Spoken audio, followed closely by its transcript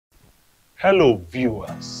Hello,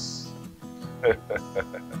 viewers.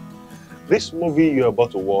 This movie you're about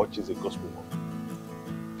to watch is a gospel movie.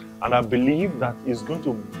 And I believe that it's going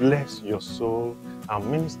to bless your soul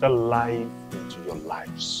and minister life into your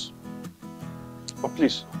lives. But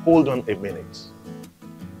please, hold on a minute.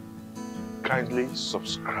 Kindly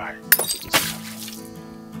subscribe to this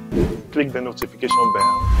channel. Click the notification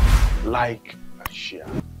bell, like and share.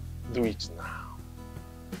 Do it now.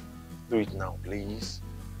 Do it now, please.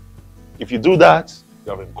 If you do that,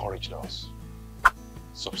 you have encouraged us.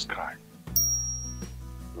 Subscribe,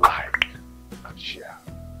 like, and share.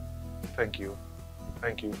 Thank you.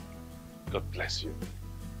 Thank you. God bless you.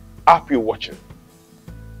 Happy watching.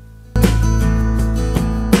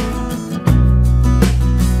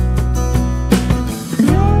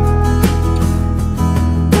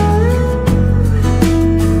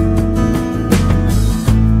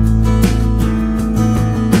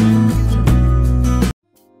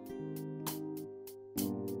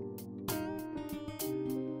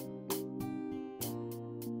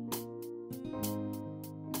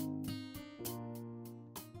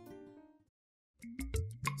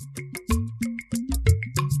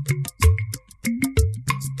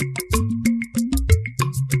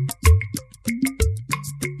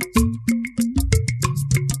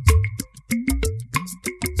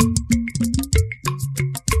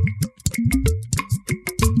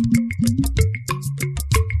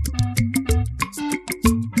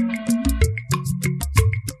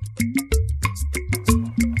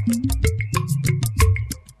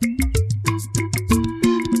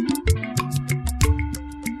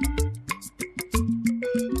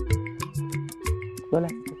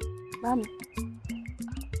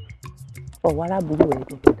 Ọ̀wọ́ arábùrú rẹ̀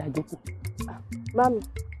tó fi dájú kù. Mami,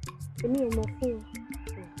 èmi ò mọ̀ fún un.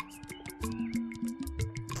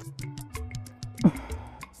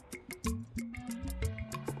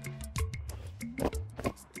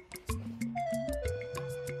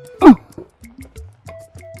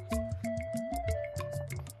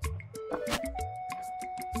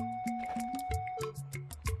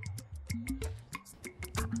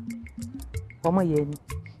 Ọmọ yẹn ni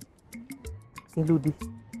kí ló dé?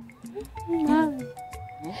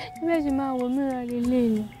 Ibẹ̀ ṣe máa wò mìíràn lélẹ̀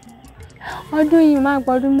ni. Ọdún yìí máa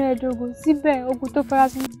gbọ́dún 15 síbẹ̀ ogun tó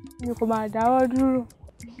farasin ni kò máa dáwọ́ dúró.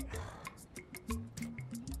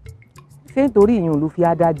 Ṣé nítorí ìyún ló fi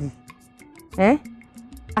ádádì?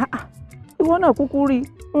 Ìwọ náà kúkú rí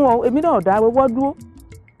èmi náà dá wọ́wọ́ dúró.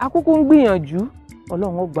 Akúkú ń gbìyànjú.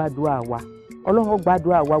 Ọlọ́run ó gbàdúrà wa. Ọlọ́run ó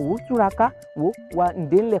gbàdúrà wa. Wò ó túraká. Wò ó wa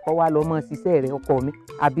ǹdé ńlẹ̀ kọ́ wa lọ mọ́ ṣiṣẹ́ rẹ̀ ọkọ mi.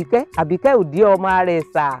 Àbíkẹ́ ò dí ọmọ rẹ̀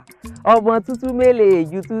sà. Ọmọ tútù mélè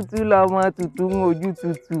èjú tútù lọmọ tútù ń ojú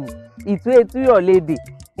tútù. Ìtú etúyọ̀ lédè.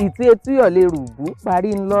 Ìtú etúyọ̀ lè rùbú. Parí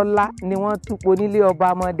ńlọ́lá ni wọ́n túpo nílé ọba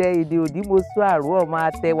ọmọdé èdè òdìmọ̀sù àrò ọmọ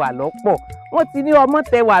atẹwà lọ́pọ̀. Wọ́n ti ní ọmọ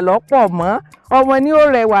tẹwà lọ́pọ̀ mọ́. Ọmọ ní ó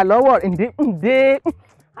rẹwà lọ́wọ́ ǹdé.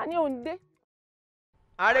 A ní òǹdé.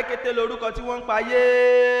 Arékété lorúkọ tí wọ́n ń payé.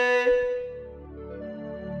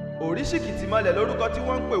 Òríṣìkìtì mọ́lẹ̀ lórúkọ tí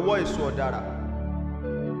wọ́n ń pè wọ èso ọ̀dàrà.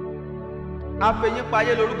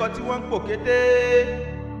 Afẹ̀yìnpayé lórúkọ tí wọ́n ń pò kété.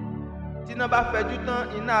 Tíná bá fẹjú tán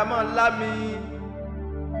iná a máa lá mi.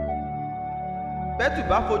 Bẹ́tù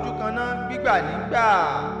bá fojú kan ná gbígbà nígbà.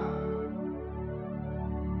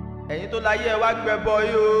 Ẹ̀yin tó láyé ẹ wá gbẹbọ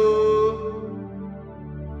yìí o.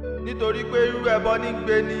 Nítorí pé irú ẹbọ ní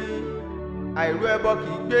gbé ni, àìrú ẹbọ kì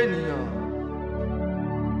í gbé ènìyàn.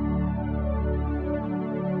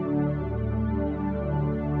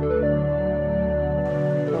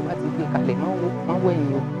 Kalẹ̀ wọ́n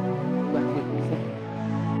wẹ̀yìn o gba pé kò fún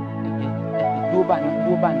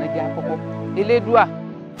dúró bá náà jẹ́ àkọ́kọ́. Elédùà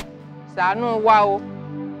ṣàánú wa o,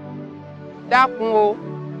 dákun o,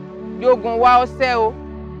 jogun wa ọsẹ́ o,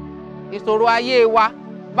 ìṣòro ayé wa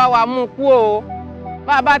bá wa mú kú o,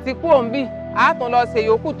 bá a bá ti kú òun bì á tún lọ ṣe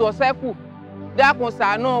yòókù tó ṣẹ́kù, dákun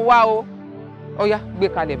ṣàánú wa o. Ọya gbé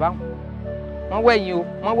kalẹ̀ báwọn wọ́n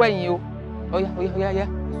wẹ̀yìn o ọya.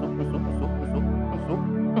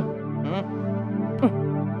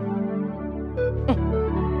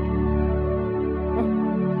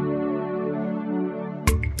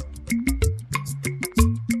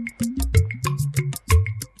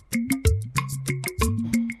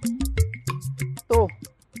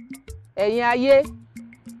 Ẹ̀yin ayé,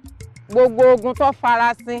 gbogbo ogun tó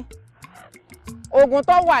farasin, ogun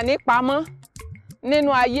tó wà nípamọ́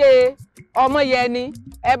nínú ayé Ọmọyẹni,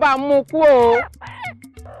 ẹ bá mú kú o.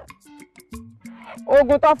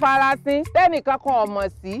 Ogun tó farasin tẹ́nìkan kan ò mọ̀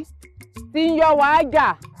sí tí ń yọ wá jà,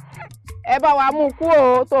 ẹ bá wa mú kú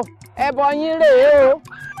o. Tó ẹbọ yín rèé o.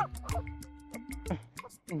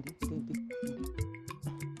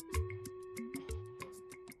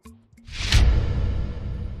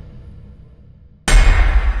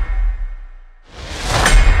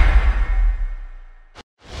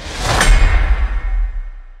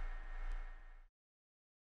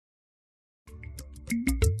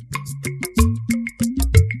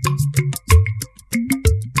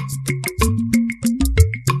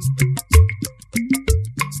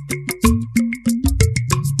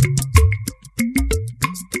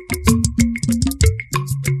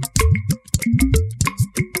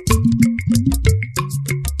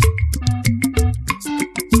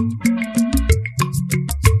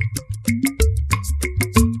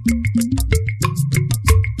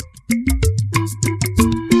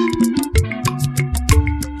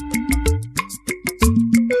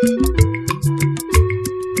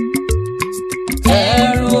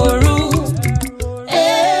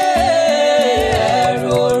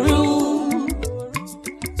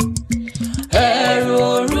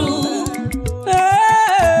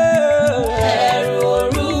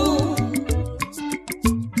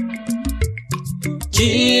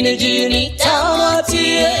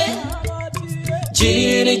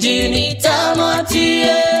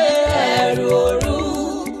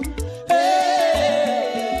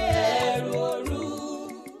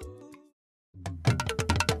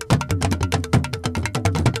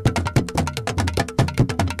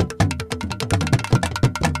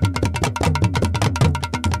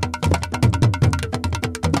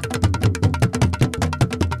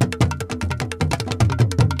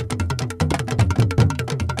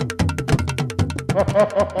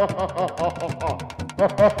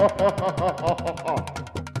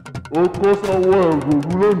 ó kó sanwó ẹ̀rù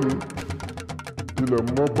lónìí ilẹ̀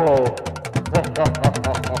mọ́ bá ọ.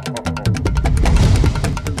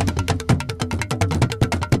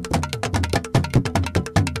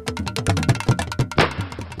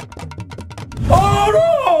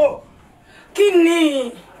 Ọ̀rọ̀ kí ni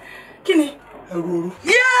ẹrù òru.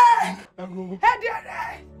 ẹrù òru. Adejare.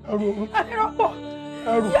 ẹrù òru. adérọ́pọ̀.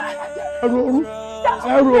 ẹrù òru.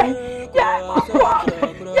 ẹrù òru.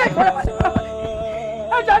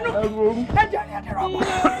 ẹjanu. ẹrù òru. ẹjani adérọ́pọ̀.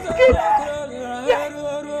 kí ni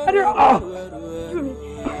adérọ́pọ̀.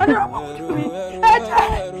 adérọ́pọ̀ jumi. ẹjẹ.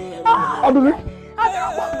 Adúlé.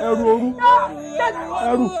 adérọ́pọ̀. ẹrù òru.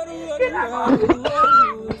 ẹrù. kí ni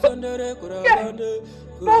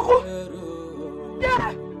Moko.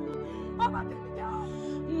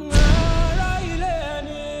 Ara ilé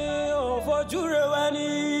ẹni ò fojú rẹ̀ wá ní.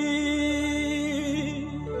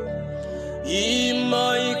 Ìmọ̀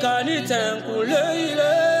ìkànnì tẹ̀kùnlé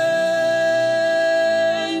ilé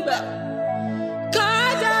ìgbà. Ká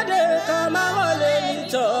jáde ká máa wọlé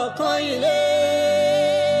nítọ̀kan ilé.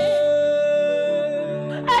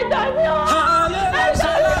 Ẹ̀jẹ̀ mi ò. Ayé ló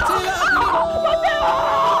ṣe láti àbúrò.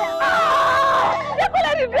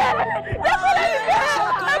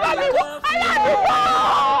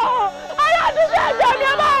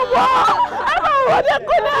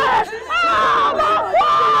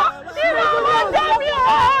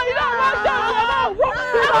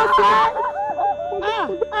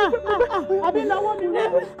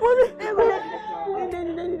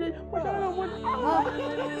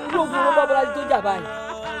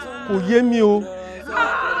 Kò yé mi o.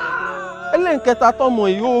 Ẹlẹ́nkẹta tọmọ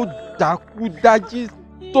yìí ó dákú dájí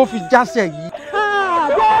tó fi jásẹ̀ yìí.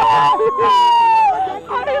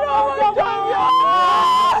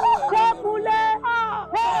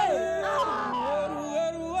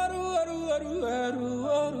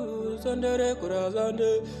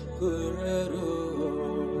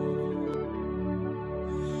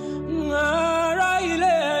 Ara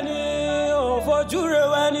ilé ẹni ò fojú rẹ̀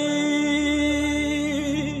wá ní.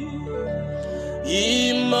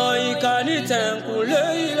 Ìmọ̀ ìkànnì tẹ̀kùnlé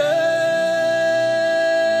ilé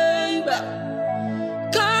ìgbà.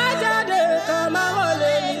 Ká jáde ká máa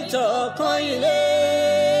wọlé nítọ̀kan ilé.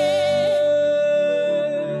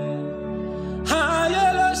 Ayé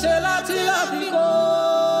ló ṣe láti láfikó.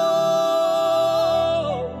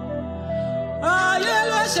 Ayé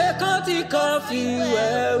ló ṣe kán tí kan fi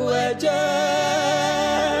wẹ̀wẹ̀ jẹ́.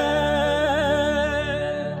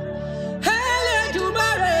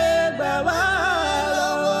 Elédùmarè gbà wá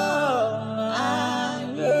lọ́wọ́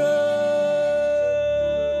ayé.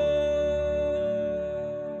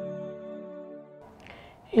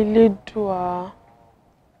 Elédùà.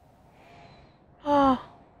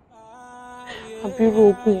 Àbírú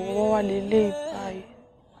ogun wọn wà lélẹ̀ ìbáyìí.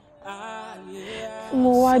 Tí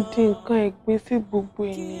mo wá di nǹkan ẹ̀gbin sí gbogbo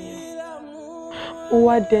ènìyàn. Mo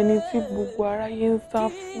wá dẹni tí gbogbo aráyé ń sá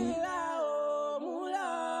fún.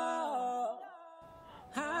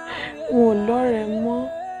 Wọn ò lọ́rẹ̀ẹ́ mọ́.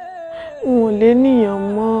 Wọn ò lénìyàn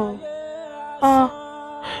mọ́.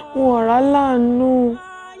 Wọn ò ráláàánú.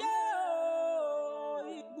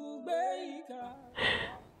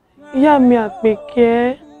 Ìyá mi Àpèkẹ́,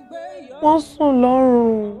 wọ́n sùn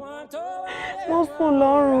lọ́rùn. Wọ́n sùn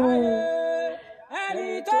lọ́rùn. Ẹni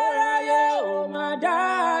tó ráyè ò máa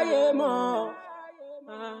dáyé mọ́.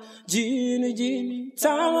 Jìnnìjìnnì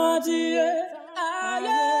táwọn ti yé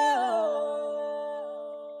ayé o.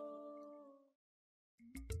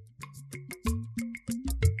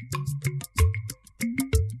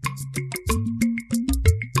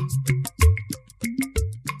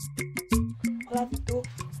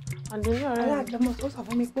 Adéoye ọ̀rẹ́ mi. Alájọmọ tó sọ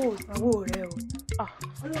fún mi pé ò sanwó rẹ o.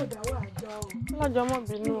 Olóòdáwọ̀ àjọ o. Alájọmọ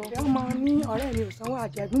bínú o. Ìfẹ́ máa ní ọ̀rẹ́ mi ò sanwó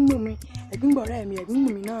àjọ ẹ̀gbíngbò mi, ẹ̀gbíngbò ọ̀rẹ́ mi, ẹ̀gbíngbò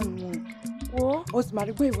mi náà nù. Wo? O sì máa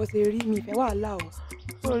rí pé ìwọ ṣe rí mi ìfẹ́ wàhálà o.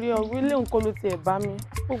 Sórí ọ̀gbìn ilé nǹkan ló tiẹ̀ bá mi.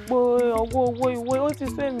 Gbogbo owó ìwé ó ti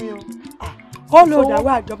sún èmi o.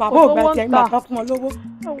 Olóòdáwọ̀ àjọ bàbá ò gbà tẹ̀ ń gbà tán fún ọ lówó.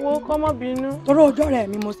 Ẹ̀wọ̀ kọ́ mọ́ bínú. Torí ojú ọ̀rẹ́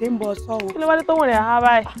mi mo ṣe ń bọ̀ sọ o. Kí ló wá dé tó wọ̀n rẹ̀ há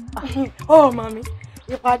báyìí? Ó mọ̀ mi,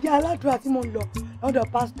 ìpàdé aládùúrà tí mo lọ lọ́dọ̀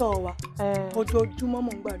pásítọ̀ wa ojoojúmọ́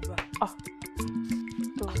mò ń gbàdúrà.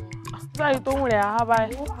 Báyìí tó wọ̀n rẹ̀ há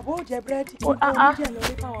báyìí. Àbó jẹ búrẹ́dì kí n tó oúnjẹ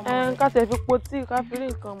lórí fáwọn ọmọ. Ká tẹ̀ fi po tíì ká fi rí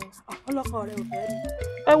nǹkan mu. Ọlọ́kọ rẹ ò fẹ́ rí.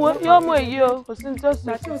 Ẹ wo yóò mú èyí o, kò sí ní tó sì.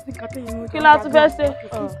 Kí la tún fẹ́ ṣe?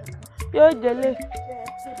 Yóò jẹ́lé.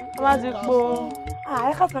 Wọ́n bá ti po.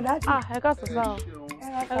 Ẹ ká sàn dájú. Ẹ ká sàn sáà.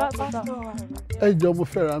 Ẹ jọ mo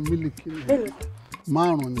fẹ́ ra mílìkì ni.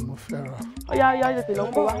 5 ni mo fẹ́ ra. Ọya tètè lọ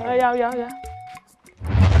kó wa. Ọya.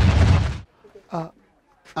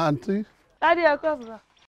 Àǹtí Daddy, ẹ kọ́ bàbá.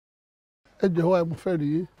 Ẹ jọ̀wọ́ ẹ mo fẹ́ rí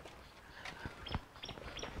yín.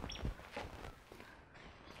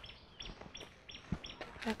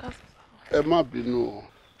 Ẹ má bínú o.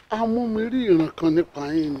 A mú mi rí ìran kan nípa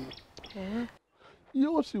yín ni.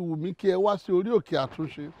 Yóò sì wù mí kí ẹ wá sí orí òkè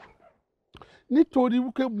àtúnṣe. Nítorí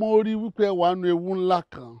wípé mo rí wípé ẹ wà nínú ewu ńlá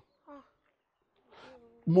kan.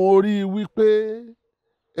 Mo rí wípé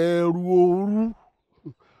ẹ̀rù òru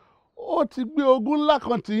ó ti gbé ogun ńlá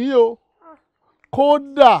kan tì yín o.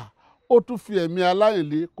 Kódà ó tún fi ẹ̀mí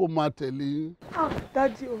aláìlé kó máa tẹ̀lé yín.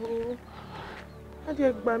 Daddy o. Daddy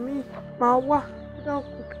ẹ gbà mí. Màá wá. Ẹ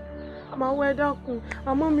dákun. Màá wá ẹ dákun.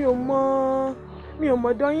 Àmọ́ mi ò mọ̀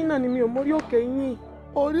ọ̀dọ̀ yín náà ni mi ò mọ orí òkè yín.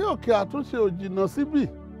 Orí òkè àtúnṣe ò jìnnà síbì.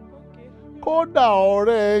 Kódà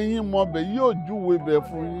ọ̀rẹ́ yín mọbẹ̀ yóò júwe bẹ̀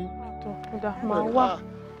fún yín. Màá wá.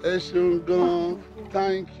 Ẹ ṣeun gan.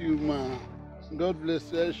 Thank you ma. God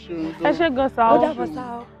bless you. Ẹ ṣeun gan. Ẹ ṣé gan sa o. Ó dàbọ̀ sá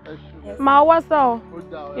o. Màá wá sá o.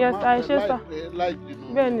 Yes, ẹ ṣé sá.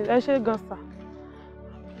 Bẹ́ẹ̀ni, ẹ ṣé gan sa.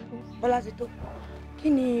 Bọ́lá ti tó. Kí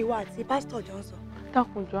ni ìwọ àti pásítọ̀ jọ ń sọ?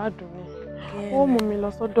 Dákunjọ àdùn mi. Ó mú mi lọ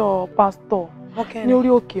sọ́dọ̀ pásítọ̀ ní orí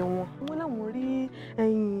òkè wọn. Wọ́n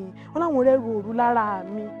láwọn rẹ́rù òru lára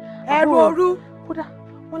mi. Ẹrù òru? Kódà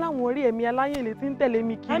wọ́n láwọn rí ẹ̀mí aláyànlé tí ń tẹ̀lé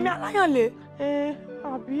mi kiri. Ẹ̀mí aláyànlé?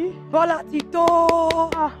 Àbí? Bọ́lá ti tó.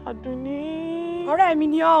 Àdùnní. Ọ̀rẹ́ mi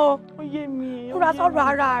ni ọ́ o. Ó yé mi. Múra sọ́dọ̀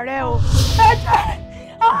ara rẹ o.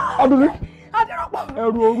 Adùnní. Adérọ́pọ̀.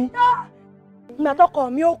 Ẹrù òru. Mi àtọkọ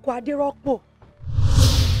mi ò kó Adérọ́pọ̀.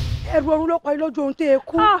 Ẹrù òru ló parí lójú ohun tó yẹ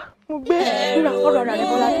kú. Mo gbé. Múra sọ́dọ̀ ara rẹ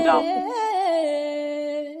Bọ́lá ti dákú.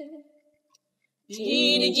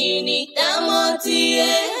 Jìnnìjìnnì támọ́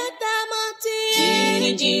tiẹ̀.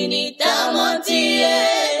 Jìnnìjìnnì támọ́ tiẹ̀.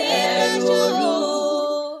 Ẹrù òru.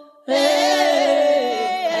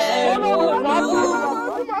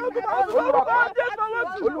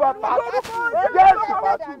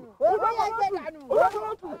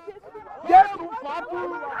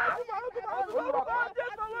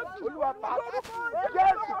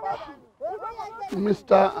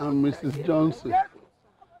 Mr. and Mrs. Johnson,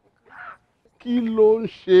 kí ló ń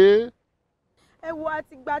ṣe é? Ẹ wo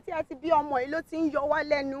àtìgbà tí a ti bí ọmọ yìí ló ti ń yọ wá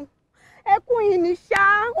lẹ́nu. Ẹkún yìí ní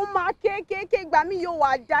ṣá, ó máa kéékèèké, ìgbà mi yóò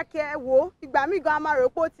wá dákẹ́ wò. Ìgbà mi gan a máa rò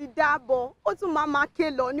pé ó ti dáàbọ̀. Ó tún máa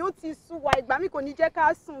ké lọ ni ó ti sú wa. Ìgbà mi kò ní jẹ́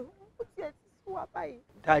ká sùn. Ó tiẹ̀ ti sú wa báyìí.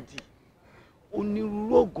 Dádì,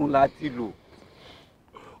 onírúurú oògùn láti lò.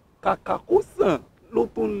 Kàkà kó sàn ló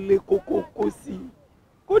tó ń le kókó kó sí.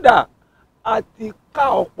 Kódà a ti ká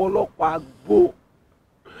ọ̀pọ̀lọpọ̀ àgbo.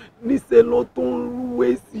 Níṣẹ́ ló tó ń rúwé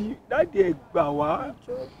sí. Dádì ẹ gbà wá.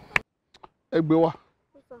 Ẹ gbé wá.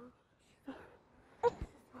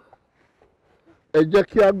 Ẹ jẹ́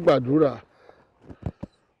kí a gbàdúrà.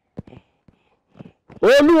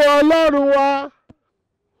 Olúwa Ọlọ́run wa,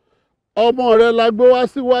 ọmọ rẹ la gbé wá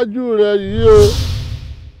síwájú rẹ yìí o.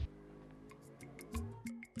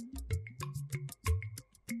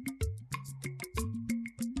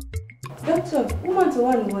 Doctor, woman tó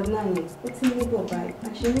wà ní ward 9 yẹn, ó ti ní bọ̀ báyìí,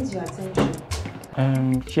 and she needs your attention.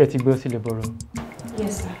 Ṣé ẹ ti gbé sí labour room?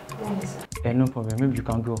 Yes, sir. Yes, sir. No problem. Maybe you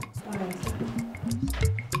can go. All right, sir.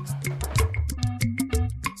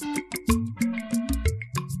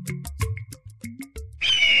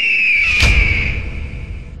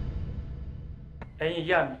 Ẹ̀yin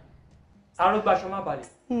ìyá mi, arúgbó aṣọ má balẹ̀.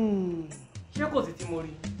 Ṣé kò sí tí mo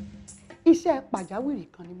rí? Iṣẹ́ pàjáwìrì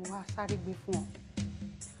kan ni mo wá sáré gbé fún ọ.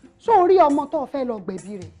 Sórí ọmọ tó fẹ́ lọ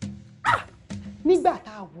gbẹ̀bí rẹ̀. Nígbà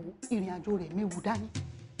tá a wò ìrìn àjò rẹ̀ méwu dání.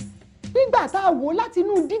 Nígbà tá a wò láti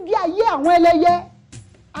inú dígí ayé àwọn ẹlẹ́yẹ,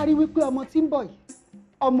 a rí wípé ọmọ tí ń bọ̀ yìí,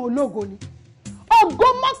 ọmọ ológo ni. Ògo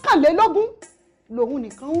 21 lòun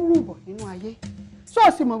nìkan ń rúbọ̀ nínú ayé.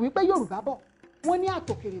 Ṣọ́ọ̀ṣì mọ̀ wípé Yorùbá bọ̀, wọ́n ní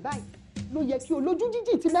àtòkèrè báyìí ló yẹ kí olójú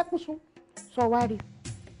jíjìn ti mẹ́kún sún. Sọ wá rí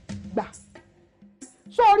gbà.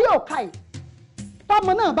 Sórí òkà yìí,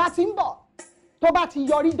 tọ́mọ náà bá ti ń bọ̀, tó bá ti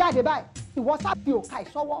yọrí jáde báyìí, ìwọ sá fi òkà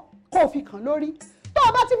yìí sọ́wọ́ kó o fi kàn lórí. Tó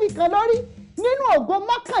o bá ti fi kàn lórí, nínú ògo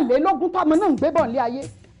 21 tọ́mọ náà ń gbé bọ̀ nílé ayé,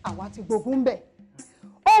 àwa ti gbógun ń bẹ̀.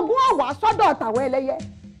 Ogun ọ̀wà sọ́dọ̀ tàwọn ẹlẹ́yẹ,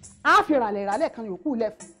 á fi ràlẹ̀ kan yòókù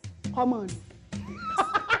lẹ̀ fún kọ́mọ ni.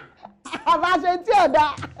 Àbáṣe tí ò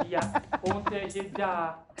dáa. Ìyá, ohun tẹ́ ẹ ṣe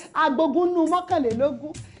dáa. Agbógun nú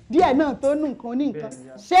 21 díẹ̀ náà tó nù nǹkan ní nǹkan.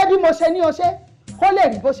 Ṣé bí mo ṣe ní o ṣe kó lè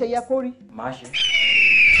rí bó ṣe yẹ kó rí? Màá ṣe.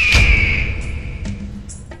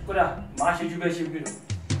 Kódà, màá ṣe ju bẹ́ẹ̀ ṣe gbé lọ.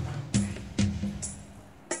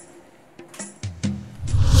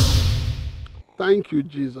 Thank you,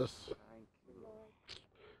 Jesus.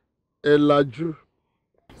 Ẹ lajú.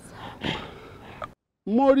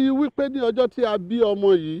 Mo rí wípé ní ọjọ́ tí a bí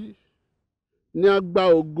ọmọ yìí, ní a gba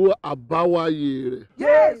ògo àbáwáyé rẹ̀.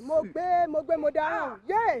 Yé, mo gbé mo dáhùn.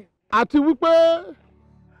 Yé. Àti wípé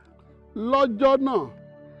lọ́jọ́ náà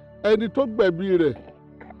ẹni tó gbẹ̀bí rẹ̀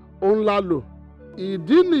òun la lò.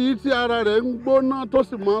 Ìdí nìyí tí ara rẹ̀ ń gbóná tó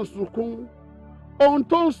sì máa ń sunkún. Ohun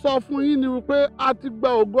tó ń sọ fún yín ni wípé a ti gba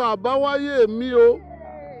ògo àbáwáyé mi o.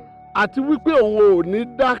 Àti wípé òun ò ní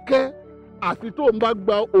dákẹ́ àfi tó ń bá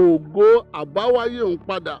gba ògo àbáwáyé òun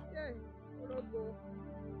padà.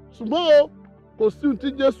 Ṣùgbọ́n o kò sí ohun tí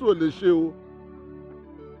Jésù ò lè ṣe o.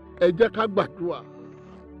 Ẹ jẹ́ ká gbàdúrà.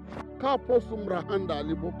 Ká pọ́sùn rahanda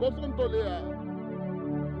àlìbò kó sóńtò lé a.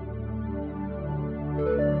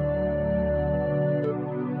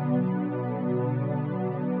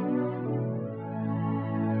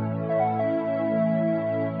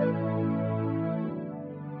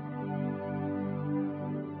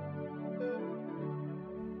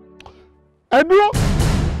 Ẹ dúró,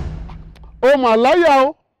 o mà láyà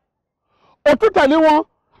o, o tún tẹ̀lé wọn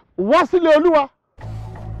wá sílé Olúwa.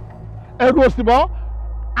 Ẹ̀rù òsì bọ́,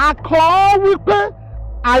 àkọ́ wípé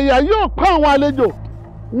àyà yóò pa àwọn àlejò,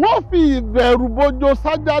 wọ́n fi ìbẹ̀rù bojo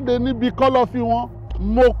sájáde níbi kọ́lọ́fín wọn.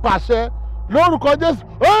 Mo pàṣẹ lórúkọ Jésù,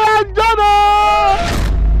 ó yá jáde!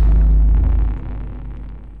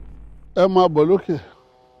 Ẹ máa bọ̀ lókè,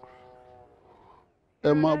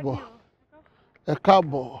 ẹ máa bọ̀, ẹ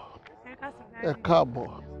káàbọ̀. Ẹ káàbọ̀,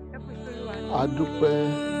 àdúpẹ́,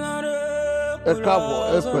 ẹ káàbọ̀,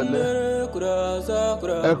 ẹ pẹ̀lẹ́,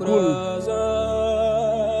 ẹ kúrò.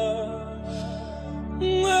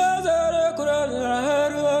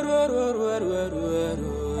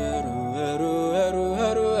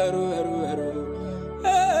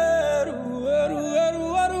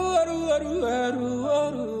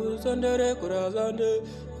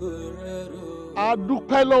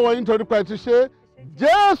 Àdúpẹ́ lọ́wọ́ yín torí pé ẹ ti ṣe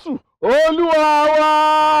Jésù Olúwa wa.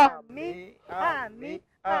 Àmín, àmín,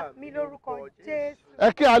 àmín lórúkọ Jésù. Ẹ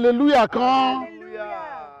kí hallelujah kan.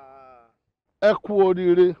 Ẹ kú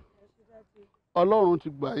oríire. Ọlọ́run ti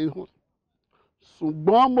gbà yín hàn.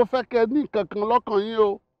 Ṣùgbọ́n mo fẹ́ kẹ́ ní nǹkan kan lọ́kàn yín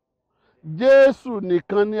o. Jésù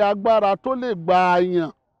nìkan ni agbára tó lè gba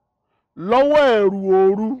àyàn lọ́wọ́ ẹ̀rù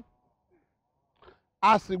òru.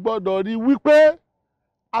 A sì gbọ́dọ̀ rí wípé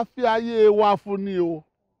a fi ayé wa fún ni o.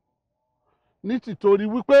 Ní tìtorí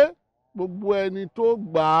wípé gbogbo ẹni tó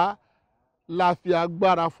gbà á la fi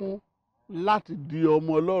agbára fún láti di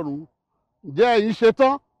ọmọ Ọlọ́run. Ǹjẹ́ ẹ̀yin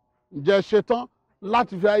ṣetán? Ǹjẹ́ ṣetán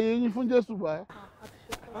láti fi ayé yín fún Jésù báyìí?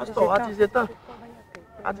 Pásítọ̀, a ti ṣetán.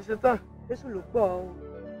 A ti ṣetán. Jésù ló gbọ́ ọ.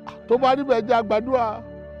 Tó bá níbẹ̀ jẹ́ àgbàdua.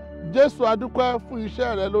 Jésù adúpẹ́ fún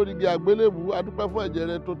iṣẹ́ rẹ lórí igi àgbélébùú, adúpẹ́ fún ẹ̀jẹ̀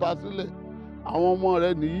rẹ tó ta sílẹ̀. Àwọn ọmọ rẹ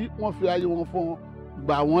nìyí wọ́n fi ayé wọn fún ọ,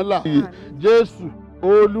 gbà wọ́n là. Jésù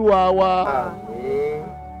Olúwa wa. Àmín.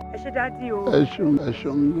 Ẹ ṣé dádì o. Ẹ ṣeun, ẹ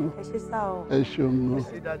ṣeun gan. Ẹ ṣé sá o. Ẹ ṣeun gan.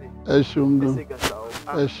 Ẹ ṣeun gan.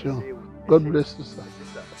 Ẹ ṣeun. God bless you, sir.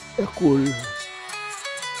 Ẹ kú oríire.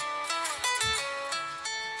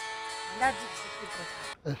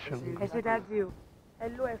 Ẹ ṣeun. Ẹ ṣé dádì o. Ẹ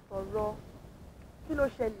ló ẹ fọ̀rọ̀. Kí ló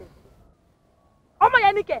ṣẹlẹ̀? Ọmọ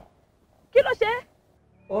yẹn ni kẹ̀. Kí ló ṣe?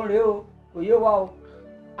 Ó rèé o, kò yé wa o.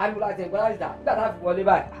 Ariwo láti ẹ̀gbọ́n láti dà nígbà tá a fi wọlé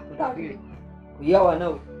báyìí, kò dàbí rẹ̀. Kò yé wa náà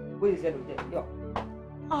o, bó ṣe ṣẹlẹ̀ jẹ́ yọ.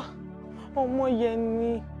 Ọmọ yẹn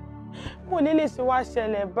ni mo lè ṣe wá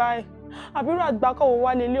ṣẹlẹ̀ báyìí. Àbúrò àgbákọ̀wé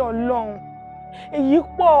wá lélé Ọlọ́run. Èyí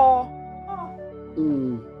pọ̀.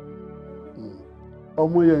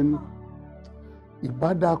 Ọmọ yẹn ni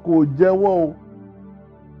ìbádà kò jẹ́wọ́ o.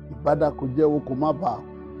 Ìbádà kò jẹ́wọ́ kò má bàa.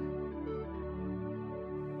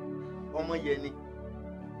 Ọmọ yẹn ni.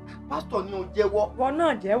 Pásítọ̀ ni ó jẹ́wọ́. Ìwọ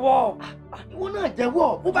náà jẹ́wọ́. Ìwọ náà jẹ́wọ́.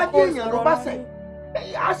 Bó bá jẹ́ èèyàn ló bá ṣẹ̀,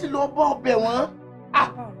 á sì lọ bọ́ ọbẹ̀ wọn.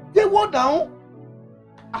 Jẹ́wọ́ dáhùn.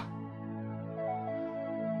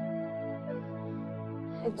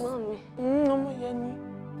 Ẹ̀gbọ́n mi. Ọmọ yẹn ni.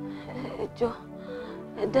 Ẹ jọ̀ọ́,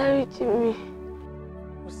 ẹ dáríjì mi.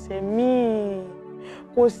 Kò ṣẹ̀ mí.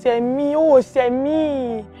 Kò ṣẹ̀ mí, ó ṣẹ̀ mí.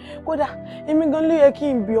 Kódà èmi gan ló yẹ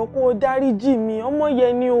kí n bi ọ́ kó o dáríjì mi. Ọmọ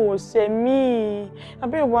yẹn ni ó ṣẹ̀ mí.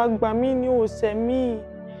 Àbẹ́ ìwà àgbà mi ni ó ṣẹ̀ mí.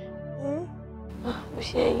 Mo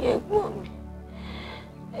ṣe ẹ̀yìn ẹ̀gbọ́n mi.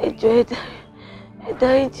 Ẹ jọ̀ọ́, ẹ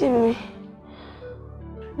dáríjì mi.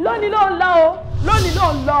 Lónìí ló ń lọ o, lónìí ló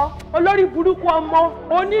ń lọ. Olórí burúkú ọmọ,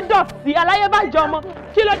 onídọ̀tí, aláyébàjẹ́ ọmọ.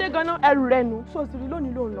 Kí ló dé ganan? Ẹrù rẹ nù. Sòsìrì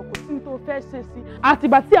lónìí ló ń lọ, kò sí tó fẹ́ ṣe sí.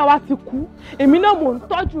 Àtìgbà tí àwa ti kú, èmi náà mò ń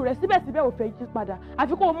tọ́jú rẹ̀ síbẹ̀síbẹ̀ ò fẹ́ yí padà.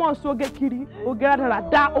 Àfi kó o mọ̀ sóge kiri, oge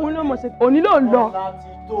rádaràda, òun ló mọ̀ ṣe. Òní ló ń lọ.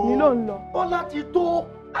 Òní ló ń lọ. Bọ́lá ti tó.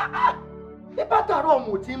 Ní bàtàrọ̀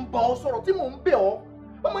mo ti ń bọ̀ ọ́ sọ̀rọ̀ tí mò ń bẹ̀ ọ́.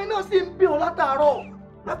 Ọmọ iná sì ń bẹ̀ ọ́ látàárọ̀.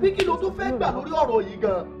 Àbí kí ló tó fẹ́ gbà lórí ọ̀rọ̀ yìí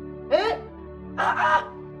gan?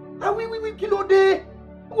 Awíwíwí kí ló dé?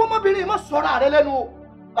 Wọ́n ọmọbìnrin má sọ̀rọ̀ àrẹ lẹ́nu o.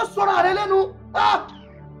 Má sọ̀rọ̀ àrẹ lẹ́nu.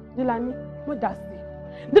 Dílání, mo dà sí.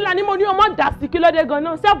 Dílání mo ní o mọ̀ dà sí kí ló dé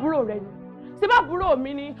gan-an. Ṣé àbúrò rẹ ni? Ṣé bá àbúrò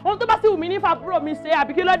mi ni? Ohun tó bá sì wù mí ní fàbúrò mi ṣe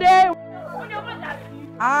àbí kí ló dé? Mo ní o mọ̀ dà sí.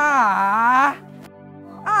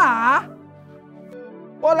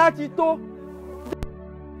 Bọ́lá ti tó.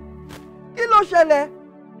 Kí ló ṣẹlẹ̀?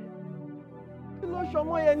 Kí ló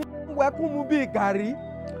ṣọmọ yẹn ní wẹ̀kún mu bíi gàrí?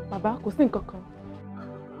 Bàbá kò sí nǹkan kan.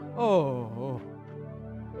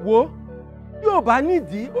 Wo yóò bá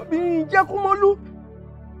nídìí obìnrin jẹ́ kú mọ́lú.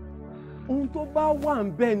 Ohun tó bá wà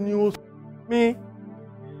ń bẹ̀ ni ó mi.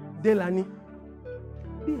 Délani,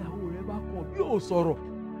 bí ìyàwó rẹ bá kọ̀ bí ò sọ̀rọ̀,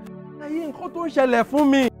 ayé nǹkan tó ń ṣẹlẹ̀ fún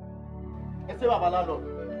mi. Ẹ ṣe bàbá lálọ́,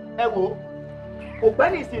 ẹ wo,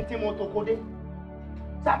 ògbẹ́ni ìsìn tí mo tó kó dé.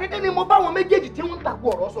 Ṣàdédé ni mo bá wọn méjèèjì tí wọ́n ń tàkú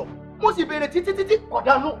ọ̀rọ̀ sọ. Mo sì béèrè títí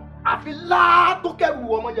kọ̀dánù àfi láà tó kẹrù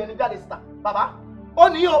ọmọ yẹn ní jáde síta. Bàbá, ó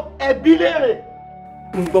ní o ẹbí léèrè.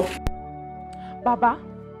 Ń gbọ́. Bàbá,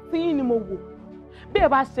 tíyín ni mo wò. Bí ẹ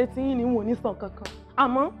bá ṣe tíyín ni wò ní sàn kankan.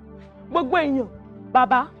 Àmọ́ gbogbo èèyàn,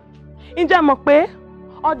 bàbá, ǹjẹ́ mọ̀ pé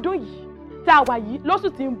ọdún yìí tá a wà yìí lóṣù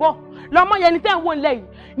tí ń bọ̀ lọ́mọ yẹn ní tẹ́ ń wò nílẹ̀ yìí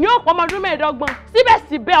ní ó pọ̀ ọmọ ọdún 25.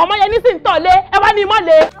 Síbẹ̀síbẹ̀ ọmọ yẹn ní sì ń tọ̀lé ẹ wá ní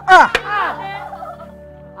ìmọ̀lé.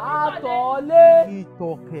 Àtọ̀lé.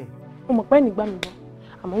 Ìtọ̀kẹ̀. Mo mọ̀ pé nígbà mi bọ̀,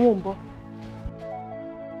 àmọ́ wọn ò ń bọ̀.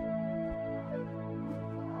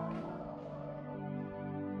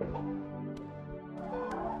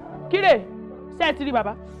 Kíre, ṣé ẹ ti rí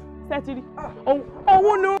bàbá? Ṣé ẹ ti rí?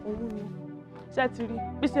 Òun ni. Ṣé ẹ ti rí?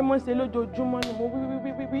 Bí ṣe mo ń ṣe lójoojúmọ́ ni mo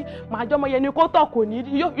wí. Màá jọmọ yẹn ni kó tọ̀ kò ní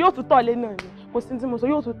yóò tún tọ̀lé náà ni. Kò sí tí mo sọ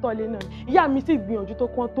yóò tún tọ̀lé náà ni. Ìyá mi sì gbìyànjú tó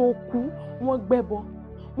kán tó kú. Wọ́n gbẹ́bọ,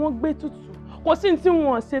 wọ́n gbé tutù. Kò sí tí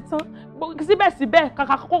wọ́n ṣe tán. Síbẹ̀síbẹ̀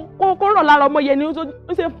kàkà kó rọ̀ lára ọmọ yẹn ni ó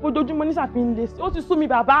ṣe fojoojúmọ́ ní ṣàfihàn lè sí. Ó ti sú mi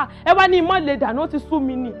bàbá. Ẹ wá ní ìmọ̀lẹ̀ dànù ó ti sú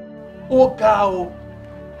mi ni. Ó ga o.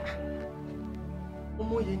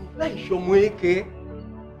 Ọmọ yẹn ni láì ṣọmọ èké.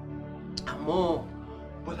 Àmọ́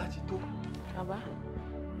Bọ́lá ti tó. Bàbá.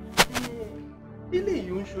 Ilé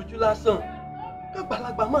yìí ń ṣojú lásán.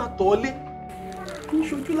 Kágbàlagbà máa tọ̀ ọ́ lé. Ń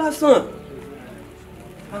ṣojú lásán.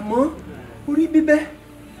 Àmọ́ orí bíbẹ́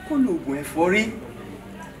kó lóògùn ẹ̀fọ́rí.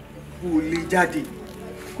 Kó lè jáde.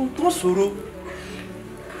 Kó tó ṣòro.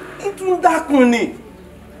 Ìtún dákun ni.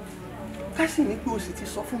 Ká sì ní pé o sì ti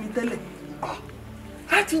sọ fún mi tẹ́lẹ̀.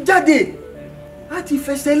 A ti jáde. A ti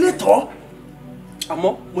fẹsẹ̀ létọ́.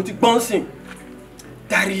 Àmọ́ mo ti gbọ́n sìn.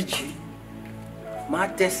 Dáríjì. Máa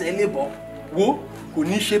tẹsẹ̀ lébọ̀. Wo kò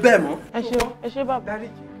ní ṣe bẹ́ẹ̀ mọ́. Ẹ ṣé bàbá.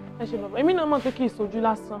 Ẹ ṣé bàbá. Èmi náà mọ̀ pé kì í ṣojú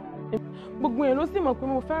lásán. Gbogbo èèyàn ló sì mọ̀ pé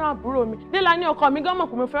mo fẹ́ràn àbúrò mi. Délání ọkọ mi gan mọ̀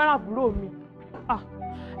pé mo fẹ́ràn àbúrò mi.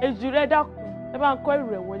 Èjì rẹ dákun, ẹ bá ń kọ́ ìrù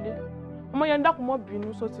rẹ̀ wọlé. Ọmọ yẹn dákun mọ́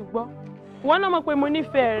bínú só ti gbọ́. Ìwọ náà mọ̀ pé mo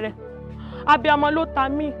nífẹ̀ẹ́ rẹ̀. Abiyamọ ló ta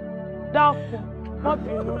mí. Dákun,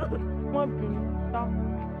 mọ́ bínú, dákun.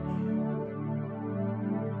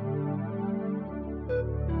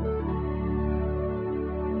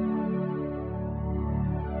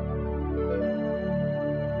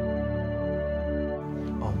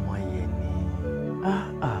 Ọmọ yẹn ni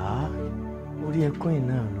orí ẹ̀kọ́ yìí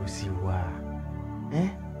náà ló sì wà.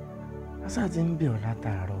 Asá ti ń bẹ̀ ọ́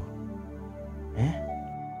látàárọ̀.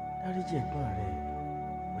 Dáríjì ẹ̀gbọ́n rẹ̀,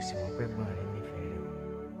 ó sì mọ̀ pé ẹ̀gbọ́n rẹ̀ nífẹ̀ẹ́ rẹ̀ o.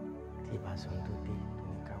 Tí ìbá sọ tó dé tó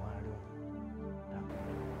ní ká wá rí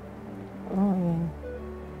òun.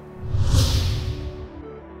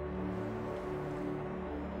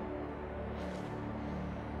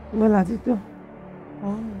 Bọ́lá ti tó.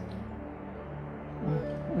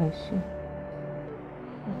 Ẹ ṣé.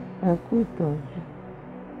 Ẹ kú ìtọ́jú.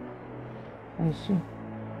 Ẹ ṣé.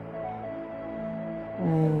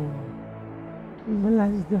 Bọ́lá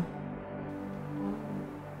ti tó.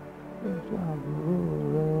 Ojú àbúrò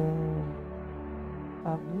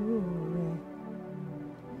rẹ̀.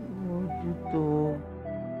 Mójútó.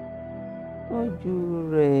 Tọ́jú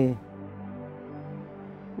rẹ̀.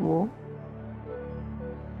 Wò.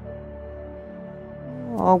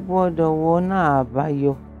 O gbọ́dọ̀ wọnà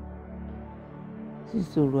àbáyọ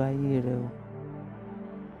síṣòro ayé rẹ o.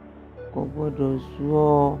 Kò gbọ́dọ̀ sú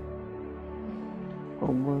ọ. Kò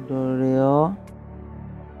gbọ́dọ̀ rẹ̀ ọ́.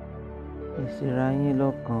 Ẹ ṣera yín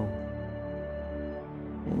lọ́kàn o.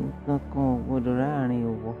 Ẹnìkan kan ò gbọ́dọ̀ ráàrin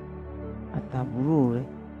ìwọ àtàbúrò rẹ.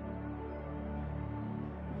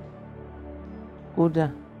 Kódà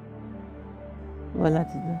Bọ́lá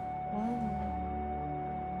ti dá.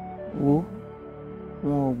 Wò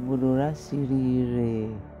wọn ò gbọ́dọ̀ ráṣìírí rẹ̀.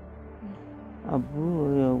 Àbúrò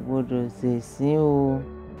rẹ̀ ò gbọ́dọ̀ ṣẹ̀sín o.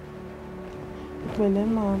 Ìpẹ̀lẹ́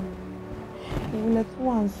máa ń ìwúlẹ̀ tí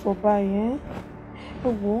wọ́n ń sọ báyìí.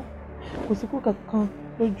 Gbogbo kò sí kú kankan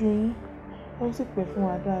lójú yín. Ó sì pẹ́ fún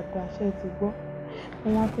wa dáadáa, ṣé ẹ ti gbọ́?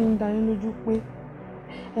 wọ́n fi ń dá yín lójú pé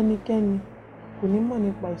ẹnikẹ́ni kò ní mọ̀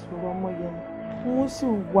nípa ìṣòro ọmọ yẹn wọ́n sì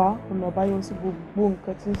wá ọ̀nà àbáyọ sí gbogbo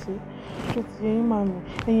nǹkan tí ń ṣe tó ti yẹn máa mi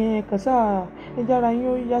ẹ̀yìn ẹ̀kan sáà ẹjọ́ ara yín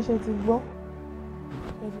ó yáṣẹ́ ti gbọ́.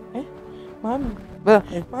 Mami.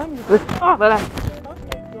 Mami. Bọ́lá.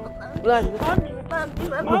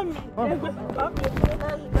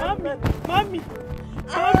 Mami.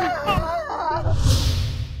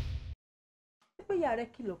 Pé ìyá rẹ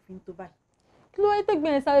kìlọ̀ fún tó báyìí. Kí ló wáyé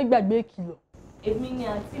tẹ́gbẹ́ yẹn sáré gbàgbé kìlọ̀? Èmi ni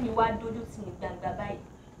àǹtí mi wá dójú tì mí gbangba báyìí.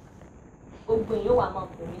 Gbogbo èèyàn wà máa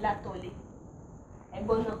pè mí látọ̀lé.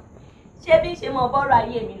 Ẹ̀gbọ́n náà, ṣé bí ṣe mọ bọ́rọ̀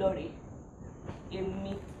ayé mi lọ rèé?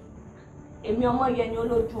 Èmi ọmọ yẹn ni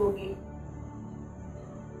olójú oge.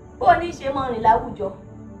 Bó ní ṣe mọ rìn láwùjọ.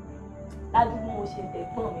 Lájú bí mo ṣe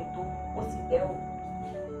tẹ̀gbọ́n mi tó, mo sì tẹ́ o.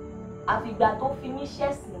 Àfìgbà tó fi mí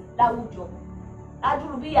ṣẹ̀sín láwùjọ.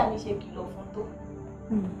 Ládùúrú bí ìyá mi ṣe kìlọ̀ fún tó.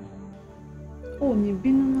 Ò ní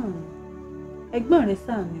bínú náà. Ẹ̀gbọ́n rẹ̀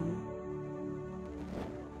sáà ni wọ́n.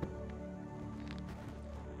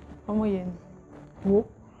 Ọmọ yẹn ni wo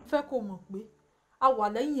fẹ́ kó mọ̀ pé a wà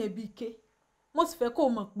lẹ́yìn ẹbí ike mo sì fẹ́ kó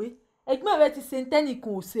mọ̀ pé ẹ̀gbọ́n rẹ ti ṣe ń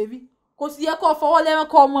tẹ́nìkan ò ṣe rí kò sì yẹ kó fọwọ́ lẹ́rán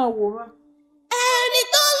kó ọmọ ìwòran. Ẹni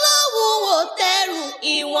tó lówó wò tẹrù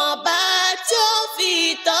ìwọ̀nba tí ó fi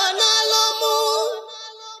ìtọ́nà ló mú.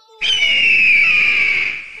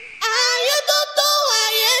 Ayé tó tó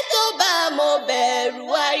ayé tó bá mo bẹ̀rù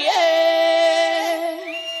ayé.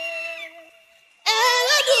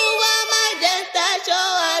 Ẹlẹ́dùnwá má jẹ́ ń taṣọ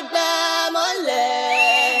àgbà mọ́lẹ̀.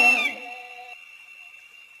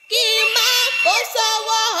 Kí n má kó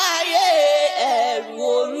sọ́wọ́ ayé ẹ̀rù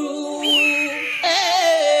òru.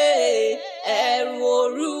 Ẹ̀rù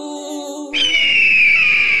òru.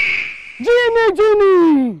 Jíní jíní.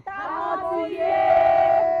 Táwọn ti yé.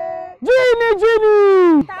 Jíní jíní.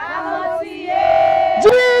 Táwọn ti yé.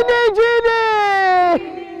 Jíní jíní.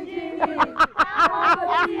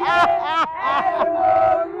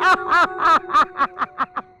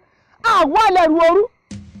 Àwa lẹ̀rù òru.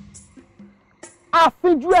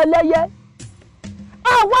 Àfijú ẹlẹ́yẹ.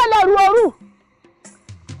 Àwa lẹ̀rù òru.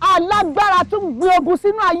 Alágbára tún gbé ogun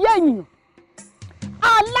sínú ayé ènìyàn.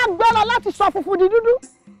 Alágbára láti sọ funfun di dúdú.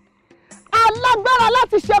 Alágbára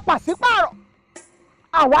láti ṣe pàṣípààrọ̀.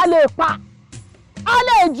 Àwa lè pa. A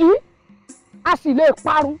lè jí. A sì lè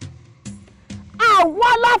parun. Àwa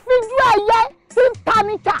láfijú ẹyẹ tí ń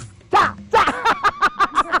tani tà.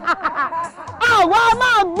 Àwa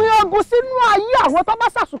máa gbé ogun sínú ayé àwọn tó bá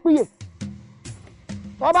ṣàṣùpìyè.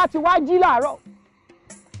 Tó bá ti wá jí láàárọ̀.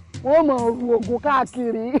 Wọ́n mọ̀ ru ogun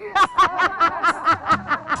káàkiri.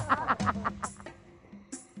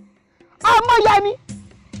 Ọmọ yẹni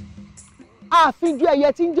àfijú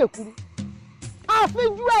ẹyẹ tí ń jèkuru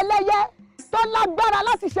àfijú ẹlẹ́yẹ tó lágbára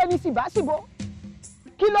láti ṣe ní síbáṣìbò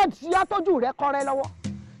kí ló ti àtọ́jú rẹ kọrẹ lọ́wọ́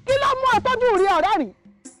kí ló mú àtọ́jú rí ọ̀rẹ́ rìn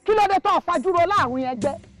kí ló dé tó fajúro láàrin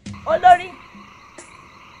ẹgbẹ́. Olórí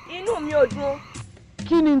inú mi ò dùn.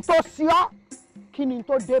 Kí ni tó sí ọ kí ni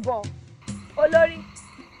tó dé bọ. Olórí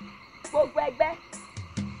gbogbo ẹgbẹ́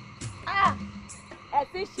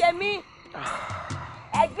ẹ̀sìn ṣe mí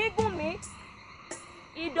ẹ̀gbín gùn mí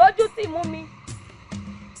ìdójútì mú mi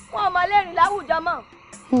wọn ọmọ lẹ́rìn láwùjọ mọ́.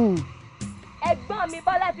 Ẹ̀gbọ́n mi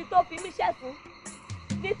Bọ́lá ti tó fi mí ṣẹ̀sín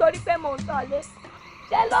nítorí pé mò ń tọ̀lé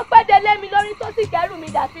ṣé ló pẹ́dẹ lé mi lórí tó sì kẹ́rù mi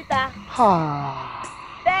dà síta.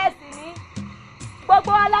 Bẹ́ẹ̀ sì ni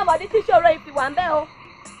gbogbo alámọ̀dí tí ṣòro ìfìwà ń bẹ o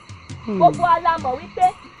gbogbo alámọ̀ wípé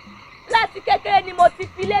láti kékeré ni mo ti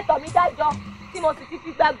fi létọ̀ mi dájọ́ tí mo sì ti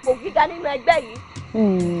fi gba gbò gíga nínú ẹgbẹ́ yìí.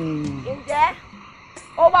 Ǹjẹ́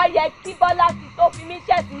ó wá yẹ kí Bọ́lá ti tó fi mí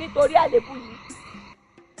ṣẹ̀sín nítorí àlébù yìí?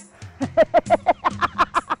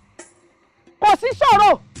 Kò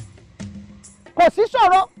sí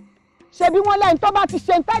ṣòro ṣebí wọ́n lẹ́yìn tó bá ti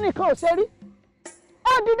ṣe ntẹ́nìkan ò ṣe rí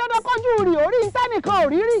ó di dandan kójú rí orí ntẹ́nìkan ò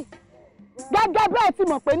rí rí gẹ́gẹ́ bẹ́ẹ̀ ti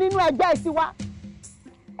mọ̀ pé nínú ẹgbẹ́ tiwa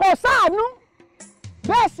kò sáànú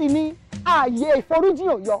bẹ́ẹ̀ sì ni ààyè ìforíjì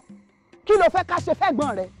ò yọ kí ló fẹ́ ká ṣe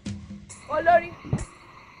fẹ́gbọ́n rẹ. Olórí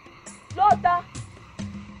lóòótọ́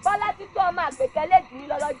Bọ́lá ti tó ọmọ àgbẹ̀kẹ́lẹ́ jù mí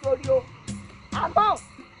lọ́lọ́jọ́ orí o àmọ́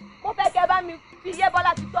mo fẹ́ kẹ́ bá mi fi yé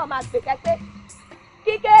Bọ́lá ti tó ọmọ àgbẹ̀kẹ́ pé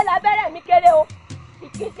kíkéré lábẹ́rẹ́ mi kéré o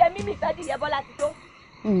ìkíṣe mímì fẹ́ dìyẹ Bọ́lá ti tó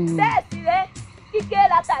bẹ́ẹ̀ sì rẹ́ kíkéré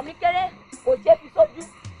látà mi kéré kò ṣe fi sójú.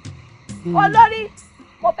 Olórí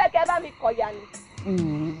mo fẹ́ kẹ́ bá mi kọ̀yà ni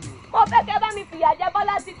mo fẹ́ kẹ́ bá mi fìyà jẹ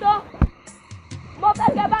Bọ́lá ti tó mo fẹ́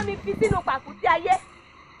kẹ́ bá mi fi sínú pàkúté ayé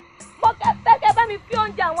mo fẹ́ kẹ́ bá mi fi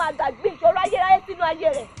oúnjẹ àwọn àgbàgbé ìṣòro ayérayé sínú ayé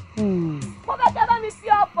rẹ̀ mo fẹ́ kẹ́ bá mi fi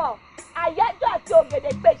ọ̀fọ̀ àyájọ́ àti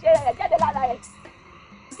ògèdè gbèsè rẹ̀ jáde lára rẹ̀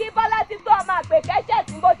kí Bọ́lá ti tó ọmọ àpèkẹ́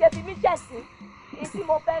ṣẹ̀sín bó ṣe fi mí ṣẹ̀sín èyí tí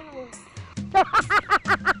mo fẹ́ nù.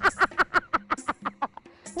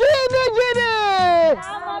 Jìnnìjìnnì.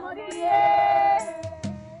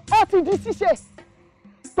 Ó ti di ṣíṣe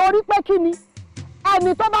torí pé kí ni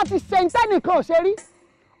ẹni tó bá ti ṣe ntẹ́nìkan ò ṣe rí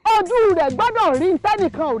ojú rẹ̀ gbọ́dọ̀ rí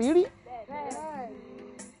ntẹ́nìkan ò rí rí.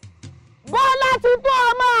 Bọ́lá ti tó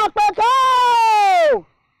ọmọ àpèkẹ́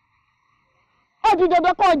ó di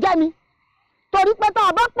dandan kó jẹ́ mi torí pé tá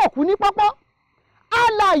a bá pọ̀kú ní pọ́pọ́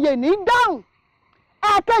alààyè ní dáhùn.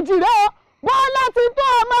 Ẹ̀kejì rẹ̀ Bọ́lá ti tó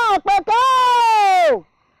ọmọ àpèkẹ́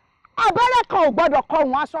abẹ́rẹ́ kan ò gbọ́dọ̀ kọ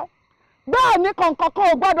òun aṣọ bẹ́ẹ̀ ni kọ̀ǹkọ̀ kan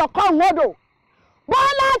ò gbọ́dọ̀ kọ òun odò.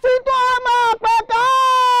 Bọ́lá ti tó ọmọ àpèkẹ́.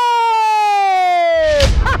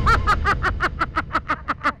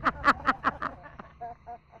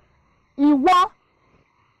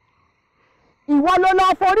 Ìwọ ló lọ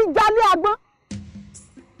forí jálé agbọ́n,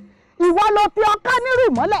 ìwọ ló fi ọká nírù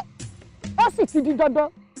mọ́lẹ̀, ó sì ti di dandan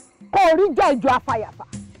kó orí jẹ́ ìjọ afàyàfà.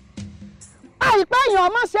 Àìpẹ́ èèyàn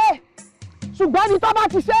ọmọ ṣe ṣùgbọ́n ní tó bá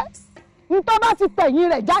ti ṣe ní tó bá ti tẹ̀yìn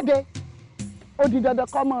rẹ̀ jáde ó di dandan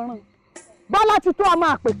kọ́ mọ́ ràn. Bọ́lá ti tó ọmọ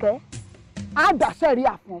àpèkẹ́ á dàṣẹ́ rí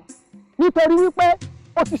àfọ̀n nítorí wípé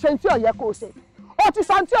ó ti ṣe ní tí ò yẹ kó o ṣe, ó ti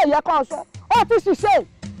sọ ní tí ò yẹ kó o sọ, ó ti ṣiṣẹ́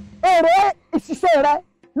èrè ìṣiṣẹ́ rẹ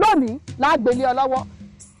lónìí lágbèlé ọ lọ́wọ́.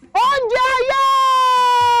 Oúnjẹ ayé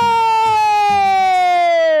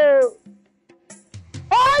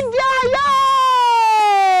oúnjẹ ayé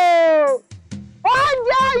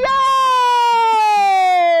oúnjẹ ayé.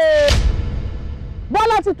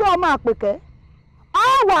 Bọ́lá ti tó ọmọ àpèkẹ́ á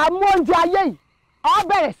wà á mú oúnjẹ ayé yìí á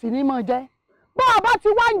bẹ̀rẹ̀ sí ní máa jẹ. Bó o bá ti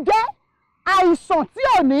wá ń jẹ àìsàn tí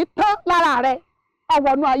ò ní tán lára rẹ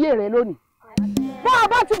ọwọ́nú ayé rẹ lónìí. Bó o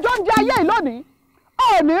bá ti jọ oúnjẹ ayé yìí lónìí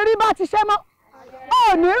ò ní rí bá ti ṣe mọ́,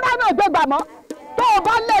 ò ní ránà gbégbà mọ́. Tó o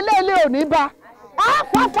bá lé ò ní bá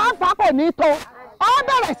àfàfàfà kò ní tó. Ó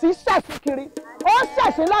bẹ̀rẹ̀ sí ṣẹ̀sìn kiri, ó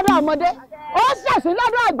ṣẹ̀sìn lọ́dọ̀ ọmọdé, ó ṣẹ̀sìn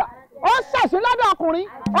lọ́dọ̀ àgbà, ó ṣẹ̀sìn lọ́dọ̀ ọkùnrin,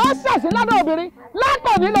 ó ṣẹ̀sìn lọ́dọ̀ obìnrin.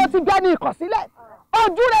 Látòní ló ti jẹ́ ní ìkọ̀sílẹ̀.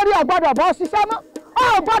 Ojú rere ò gbọ́dọ̀ bọ́ ṣiṣẹ́ mọ́, ó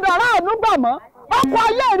gbọ́dọ̀ rá àánú gbà mọ́. Ọkọ̀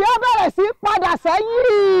ayé rẹ̀ ó bẹ̀rẹ̀ sí padà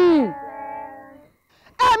sẹ́yìn.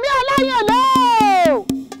 Ẹ̀mí aláyẹ̀lé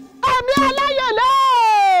ẹ̀mí aláyẹ̀lé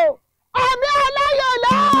ẹ̀mí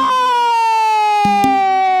aláyẹ̀lé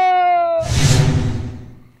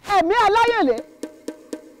ẹ̀mí aláyẹ̀lé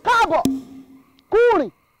káàbọ̀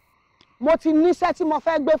kúrìn. Mo ti níṣẹ́ tí mo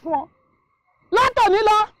fẹ́ gbé fún ọ. Látòní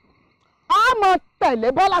lọ a máa tẹ̀lé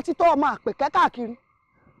Bọ́lá ti tó ọmọ àpèkẹ́ káàkiri.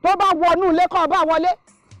 Tó bá wọnú ilé kó bá wọlé,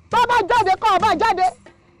 tó bá jáde kó bá jáde,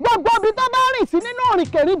 gbogbo ibi tó bá rìn sí nínú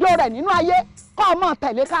ìrìnkèrindò rẹ̀ nínú ayé kó máa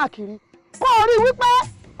tẹ̀lé káàkiri. Kó rí wípé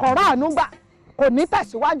kọ̀rọ̀ àánú gbà kò ní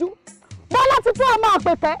tẹ̀síwájú. Bọ́lá ti tó ọmọ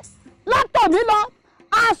àpèkẹ́ látòní lọ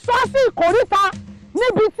aṣọ sí ìkóríta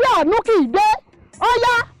níbi tí àánú kì í dé.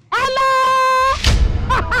 Ọya ẹlẹ́.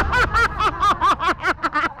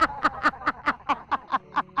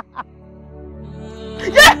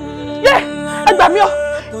 Yé ẹ gbà mí o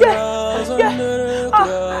yé.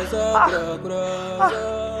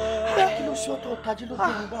 Kí ló ṣe ọ́ tó tají ló dé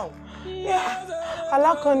ní báwọn?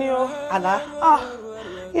 Àlá kan ni o. Àlá?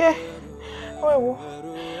 Yé ọ̀ ẹ̀wò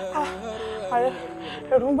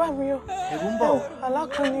ẹ̀rù ń bà mí o. Ẹ̀rù ń bà ọ́? Àlá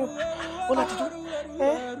kan ni o. Bọ́lá ti tó?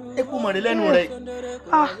 Epo mọ̀rẹ́ lẹ́nu rẹ̀.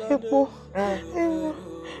 Epo.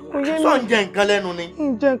 Sọ ń jẹ nǹkan lẹ́nu ni?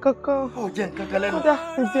 Ń jẹ nǹkan kan. Ó jẹ nǹkan kan lẹ́nu. Kódà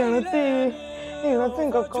ìdí ìrántí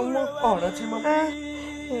nǹkan kan mọ́. Ọ̀rántí mọ́?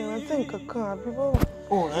 Ìrántí nǹkan kan àbí bọ́ọ̀.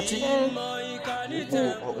 Ọ̀rántí?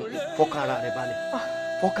 Fọkàn ara rẹ balẹ̀.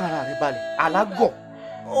 Fọkàn ara rẹ balẹ̀. Alágọ̀.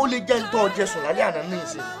 Ó lè jẹ́ ntọ́ ọjẹ́ sùn lálẹ́ àná ní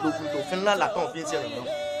ìsìn lógun tó fi ńlá làtọ̀ fi ń ṣe ìrànlọ́.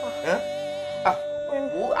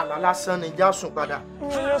 Wo àlá lásán ni já sùn padà.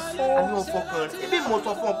 A ní o fọkàn rẹ. Ibi mo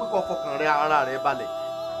sọ fún ọ pé kó fọkàn rẹ ara rẹ balẹ̀.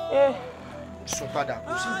 Sùn padà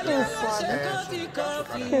kò sí ìgbà.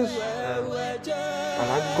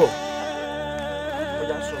 Alágọ̀. Ó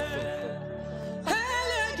já sùn fún un.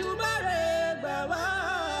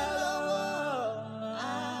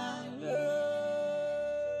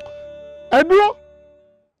 Ẹ dúró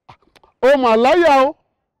o mà láyà o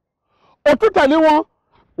ò tún tẹ̀lé wọn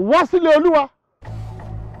wá sílé Olúwa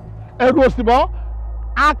ẹ̀rù òsì bọ́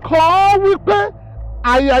àkọ́ wípé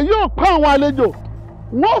àyà yóò pa àwọn àlejò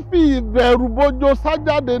wọ́n fi ìbẹ̀rù bojo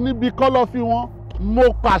sájáde níbi kọ́lọ́fín wọn. Mo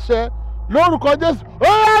pàṣẹ lórúkọ Jésù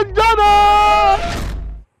ó yá jáde.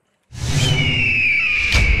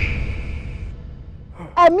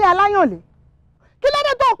 Ẹ̀mí aláyànlé kí ló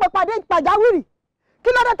dé tó pè pàdé pàjáwìrì, kí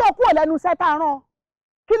ló dé tó kúrò lẹ́nu iṣẹ́ tá a rán ọ,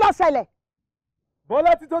 kí ló ṣẹlẹ̀?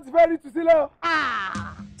 Bọ́lá tí tó ti fẹ́ rí tu sílẹ̀ o.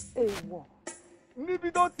 Èèwọ̀.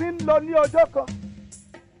 Níbi tó ti ń lọ ní ọjọ́ kan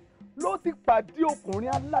ló ti pàdé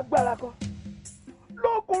ọkùnrin alágbára kan.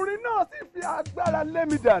 Lọkùnrin náà sì fi agbára lé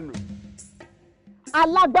mi dànù.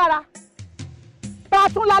 alágbára tá a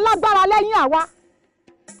tún lálágbára lẹ́yìn àwa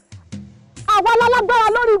lálágbára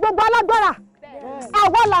lórí gbogbo alágbára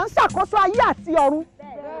àwa là ń ṣàkóso ayé àti ọ̀run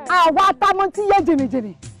àwa tamọ́ tí yé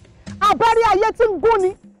jìnnìjìnnì abẹ́rẹ́ ayé tí ń gún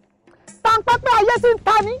ni tàǹpẹ́pẹ́ ayé tí ń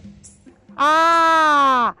ta ni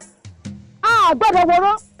gbọ́dọ̀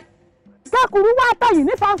wòrán kẹ́kùrú wá tẹ̀yìn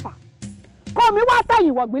ní fàǹfà kọ́mi wá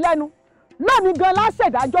tẹ̀yìn wọ̀gbìn lẹ́nu lónìí gan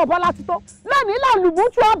láṣẹ̀dájọ́ Bọ́lá Tító lónìí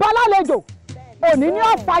làlùbùtù ọba lálejò òní ní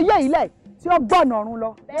ọ̀fà ayé ilẹ̀ tí ó gbọ̀nà ọ̀run lọ.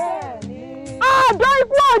 àdó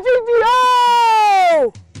ikú òjijì ooo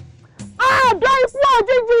àdó ikú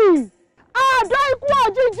òjijì àdó ikú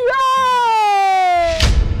òjijì ooo.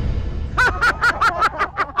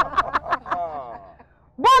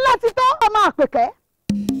 Bọ́lá Tító ọmọ àpèkẹ́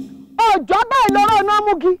òjò báyìí lọ́rọ̀ iná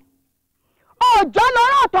múgi òjò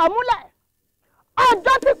lọ́rọ̀ ọ̀tọ̀ múlẹ̀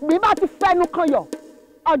ọjọ́ tí pín bá ti fẹnu kan yọ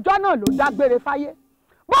ọjọ́ náà ló dágbére fáyé.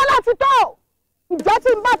 Bọ́lá Tító ǹjẹ́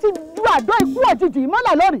tí n bá ti ju àdó ikú òjijì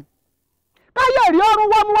mọ́lẹ̀ lónìí káyé rí ọrùn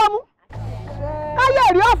wọ́múwọ́mú káyé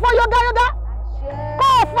rí ọfọ́ yógáyógá kó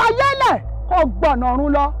o fayé lẹ̀ kó o gbọ̀nà ọ̀run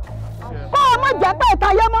lọ kó o má jẹ́ pé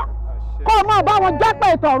ìtayé mọ́ kó o má bá wọn jẹ́ pé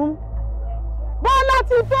ìtọ̀run. Bọ́lá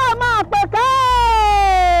Tító ọmọ àpèkẹ́.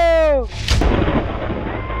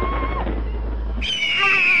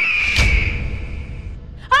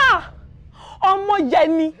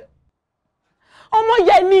 ọmọ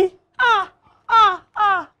Yẹni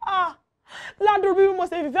ládùúgbò bí mo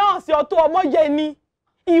ṣe fìfẹ́ hàn sí ọtọ ọmọ Yẹni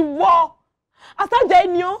ìwọ àsájẹ́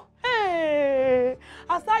ni ọ́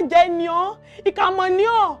àsájẹ́ ni ọ́ ìkàmọ́ ni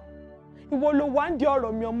ọ́ ìwọ ló wá ń di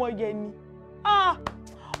ọ̀rọ̀ mi ọmọ Yẹni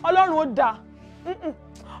Ọlọ́run ó dáa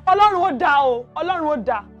Ọlọ́run ó dáa o Ọlọ́run ó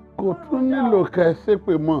dáa. kò tún nílò kẹ́ ẹ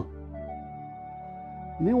ṣépè mọ́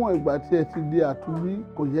níwọ̀n ìgbà tí ẹ ti di àtúnbí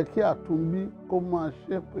kò yẹ kí àtúnbí kó máa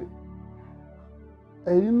ṣépè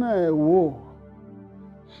ẹ̀yin náà ẹ̀ wò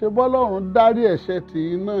ṣe bọ́lọ́run dárí ẹ̀ṣẹ̀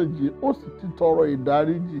tìyín náà jì ó sì ti tọrọ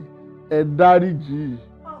ìdáríjì ẹ̀ dáríjì.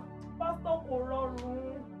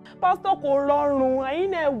 pásítọ̀ kò rọrùn ẹ̀yin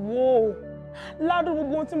náà wò ó ládùúgbò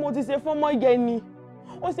gbogbo tí mo ti ṣe fún ọmọ Yẹni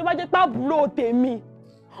ó sì wá jẹ́ pé àbúrò tèmi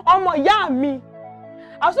ọmọ ìyá mi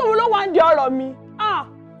àsọ̀rọ̀ ló wá ń di ọ̀rọ̀ mi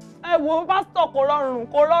ẹ wo pásítọ̀ kò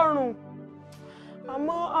rọrùn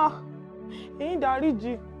àmọ́ ẹ̀yin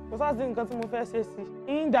dáríjì kò sáà sí nǹkan tí mo fẹ́ ṣe sí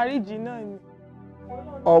ẹ̀yin dáríjì náà ni.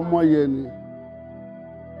 ọmọ Yẹni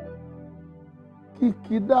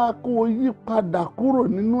kìkìdá kó o yí padà kúrò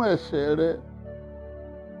nínú ẹ̀ṣẹ̀ rẹ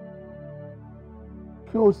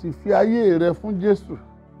kí o sì fi ayé rẹ fún Jésù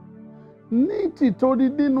ní tìtorí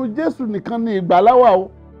nínú Jésù nìkan ni ìgbàlà wà o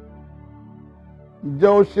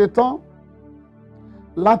ǹjẹ́ o ṣetán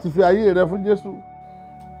láti fi ayé rẹ fún Jésù.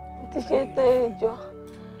 ti ṣe tán ẹjọ́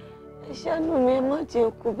ẹ ṣàánú mi ẹ má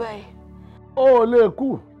jẹ́ kú báyìí. o ò lè kú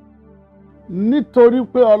nítorí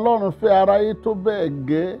pé Ọlọ́run fẹ́ aráyé tó bẹ́ẹ̀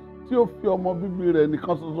gẹ́ tí ó fi ọmọ bíbí rẹ̀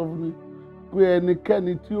nìkan ṣoṣo fún mi pé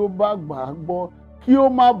ẹnikẹ́ni tí ó bá gbà á gbọ́ kí ó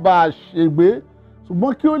má bàa ṣègbé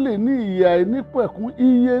ṣùgbọ́n kí ó lè ní ìyè àìnípẹ̀kún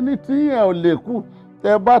iye ní tiyín ẹ̀ ò lè kú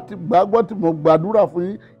tẹ́ bá ti gbàgbọ́ tí mo gbàdúrà fún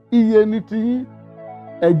yín iye ní tiyín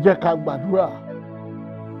ẹ jẹ́ ká gbàdúrà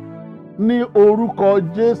ní orúkọ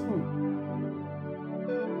Jésù.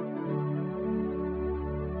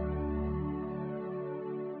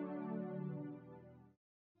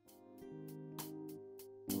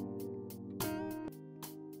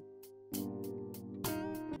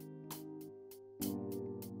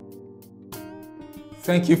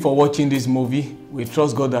 Thank you for watching this movie. We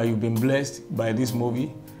trust God that you've been blessed by this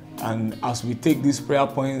movie. And as we take these prayer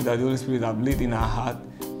points that the Holy Spirit have laid in our heart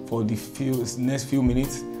for the next few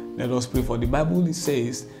minutes, let us pray. For the Bible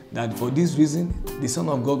says that for this reason, the Son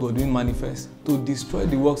of God was being manifest to destroy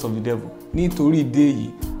the works of the devil. Nítorí ìdí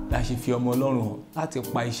èyí la ṣe fi ọmọ Ọlọ́run hàn láti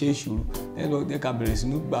pa iṣẹ́ ìṣòro. Ẹ lọ jẹ́ ká bẹ̀rẹ̀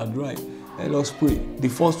sínú gbàdúrà yìí. Let us pray. The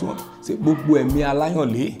first one, say gbogbo ẹ̀mí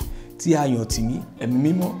aláyànlé tí a yàn tì mí, ẹ̀mí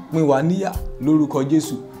mímọ́ pín wa níyà lórúkọ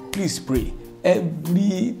Jésù. Please pray.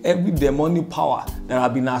 Every demonic power that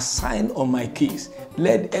have been assigned on my case,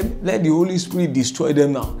 let the Holy Spirit destroy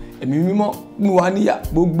them now. Ẹ̀mí mímọ́ pín wa níyà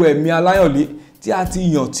gbogbo ẹ̀mí aláyànlé tí a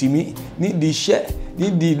ti yàn tì mí nídìí iṣẹ́,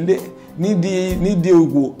 nídìí ilé, nídìí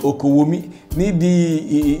òkòwò mi,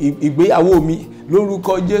 nídìí ìgbéyàwó mi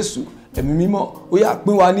lórúkọ Jésù. Ẹ̀mí mímọ́ ó yá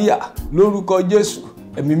pín wa níyà lórúkọ Jésù.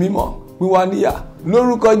 Ẹ̀mí mímọ́ pín wa níyà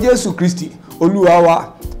lórúkọ Jésù Kristi Olúwa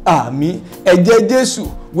wa. Àmín. Ẹ̀jẹ̀ Jésù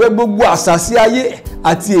wẹ̀ gbogbo àṣàsí ayé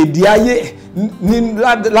àti èdè ayé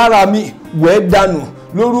lára mi wẹ̀ dànù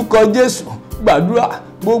lórúkọ Jésù. Gbàdúrà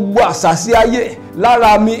gbogbo àṣàsí ayé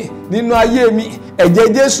lára mi nínú ayé mi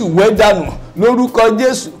ẹ̀jẹ̀ Jésù wẹ̀ dànù lórúkọ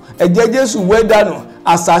Jésù. Ẹ̀jẹ̀ Jésù wẹ̀ dànù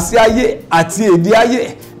àṣàsí ayé àti èdè ayé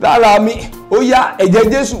lára mi ó yá ẹ̀jẹ̀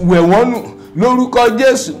Jésù wẹ̀ wọ́n nù lórúkọ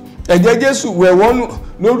Jésù, ẹ̀jẹ̀ Jésù wẹ̀ wọ́n nù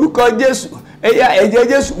lórúkọ Jésù, ẹ̀yà ẹ̀jẹ̀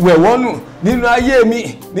Jésù wẹ̀ wọ́n nù nínú ayé mi,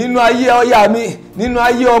 nínú ayé ọ̀yà mi, nínú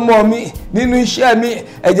ayé ọmọ mi, nínú iṣẹ́ mi,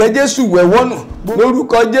 ẹ̀jẹ̀ Jésù wẹ̀ wọ́n nù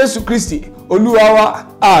lórúkọ Jésù Kristi Olúwa wa.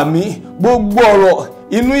 Àmín. Gbogbo ọ̀rọ̀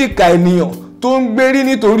inú ìkà ènìyàn tó ń gbérí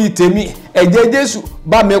nítorí tèmi, ẹ̀jẹ̀ Jésù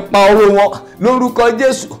bá mi pa oró wọn lórúkọ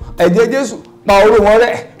Jésù, ẹ̀jẹ̀ Jésù pa oró wọn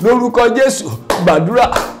rẹ́ lórúkọ Jésù. Gbàdúrà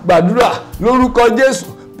gbàdúrà lórúkọ Jésù.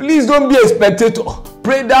 Please don't be a spectator.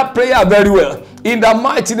 Pray that prayer very well in the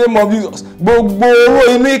mighty name of Jesus. Gbogbo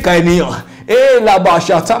oró inú ìkà ènìyàn, laba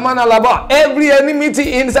shatamana laba, every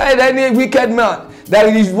enmity inside any wicked man that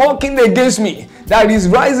is working against me, that is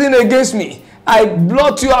rising against me, I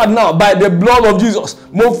blot you out now by the blood of Jesus.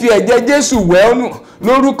 Mo fi ẹ̀jẹ̀ Jésù wẹ̀ ọ́ nù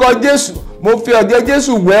lórúkọ Jésù. Mo fi ẹ̀jẹ̀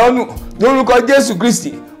Jésù wẹ̀ ọ́ nù lórúkọ Jésù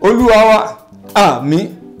Kristi Olúwa wa. Àmín.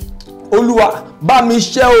 Olúwa bá mi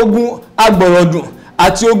ṣẹ́ ogun agbọ̀rọ̀dùn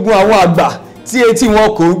àti ogun àwọn àgbà tí etí wọn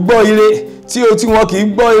kò gbọ́ ire, tí etí wọn kì í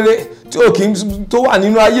gbọ́ ire, tó wà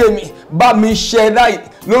nínú ayé mi. Bá mi ṣẹ́ láì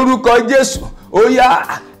lórúkọ Jésù. Ó yá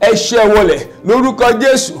ẹ ṣẹ́ wọlẹ̀ lórúkọ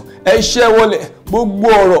Jésù, ẹ ṣẹ́ wọlẹ̀ gbogbo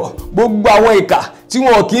ọ̀rọ̀, gbogbo àwọn ìkà tí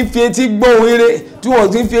wọn kì í fi etí gbọ́ ohun ire, tí wọn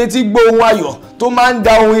kì í fi etí gbọ́ ohun ayọ̀, tó máa ń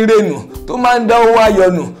da ohun ire nù, tó máa ń da ohun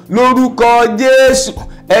ayọ̀ nù lórúkọ Jésù.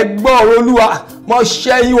 Ẹ gbọ́ ọ̀rọ̀ Olúwa, mo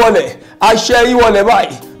ṣẹ́ yín wọlẹ̀, a ṣẹ́ yín wọlẹ̀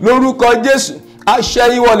báyìí lórúkọ Jésù, a ṣẹ́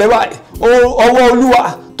yín wọlẹ̀ báyìí. Ọwọ́ Olúwa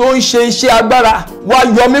tó ń ṣe iṣẹ́ agbára wá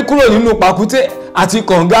yọ mí kúrò nínú pàkúté àti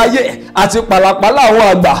kànga ayé àti pàlàpàlà àwọn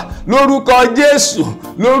àgbà lórúkọ Jésù,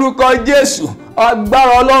 lórúkọ Jésù.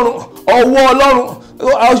 Agbára Ọlọ́run, ọwọ́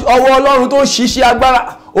Ọlọ́run tó ń ṣiṣẹ́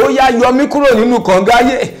agbára, ó yá yọ mí kúrò nínú kànga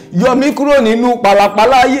ayé, yọ mí kúrò nínú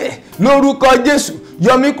pàlàpàlà ayé lórúkọ Jésù.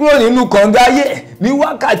 Yọ mí kúrò nínú kànga ayé ní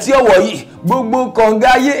wákàtí ọ̀wọ̀ yìí. Gbogbo kànga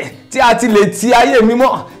ayé tí a ti lè ti ayé mi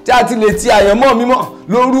mọ́, tí a ti lè ti àyànmọ́ mi mọ́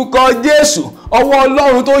lórúkọ Jésù. Ọwọ́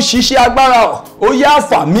Ọlọ́run tó ń ṣiṣẹ́ agbára, ó yá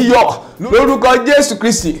fà mí yọ lórúkọ Jésù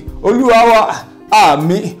Kristi Olúwa wa.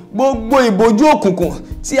 Àmín. Gbogbo ìbòjú òkùnkùn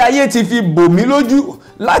tí ayé ti fi bò mí lójú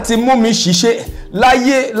láti mú mi ṣìṣe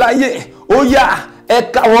láyé, ó yá ẹ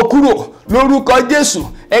ká wọn kúrò lórúkọ Jésù,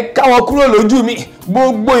 ẹ ká wọn kúrò lójú mi.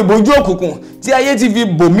 Gbogbo ìbòjú òkùnkùn tí ayé ti fi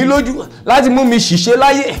bò mí lójú láti mú mi ṣìṣe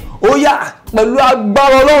láyé, ó yá pẹ̀lú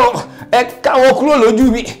agbára Ọlọ́run ẹ ká wọn kúrò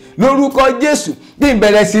lójú mi lórúkọ Jésù. Kí n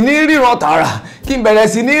bẹ̀rẹ̀ sí ní ríran tààrà, kí n bẹ̀rẹ̀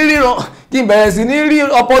sí ní ríran, kí n bẹ̀rẹ̀ sí ní rí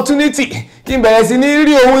opportunity, kí n bẹ̀rẹ̀ sí ní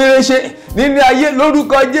rí ohun rere ṣe nínú ayé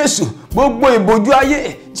lórúkọ Jésù. Gbogbo ìbòjú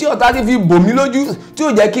ayé tí ọ̀tá ti fi bò mí lójú, tí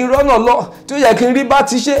ò jẹ́ kí n rọ́nà lọ, tí ò jẹ́ kí n rí bá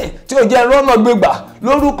ti ṣe, tí ò jẹ́ rọ́nà gbégbà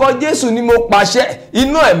lórúkọ Jésù ni mo pàṣẹ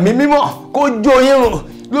iná ẹ̀mí mímọ́ kó jó yín run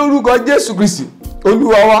lórúkọ Jésù Kristi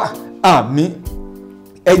Olúwa wa. Àmín.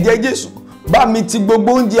 Ẹ̀jẹ̀ Jésù bá mi ti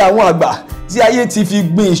gbogbo oúnjẹ àwọn àgbà tí ayé ti fi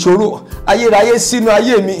gbin ìṣòro ayérayé sínú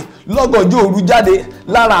ayé mi lọ́gànjọ́ òru jáde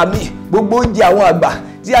lára mi. Gbogbo oúnjẹ àwọn àgbà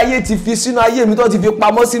tí ayé ti fi sínú ayé mi, tó ti fi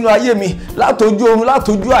pamọ́ sínú ayé mi látojú oorun,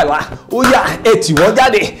 látojú àlá, ó yá ẹ tì wọ́n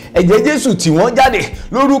jáde. Ẹ̀jẹ̀ Jésù tì wọ́n jáde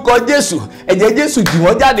lórúkọ Jésù. Ẹ̀jẹ̀ Jésù tì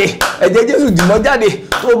wọ́n jáde, ẹ̀jẹ̀ Jésù tì wọ́n jáde.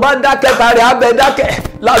 Tó bá dákẹ́ tààrẹ abẹ dákẹ́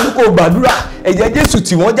ládùúgbò gbàdúrà. Ẹ̀jẹ̀ Jésù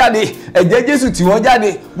tì wọ́n jáde, ẹ̀jẹ̀ Jésù tì wọ́n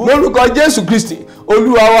jáde lórúkọ Jésù Kristi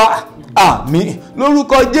Olúwa wa. Àmín.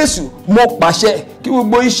 Lórúkọ Jésù mo pàṣẹ kí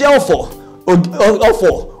gbogbo iṣẹ́ ọ̀fọ̀,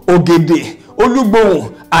 ògèdè, olúgbòhùn,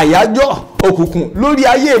 àyájọ́ òkùnkùn lórí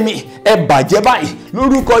ayé mi ẹ bàjẹ́ báyìí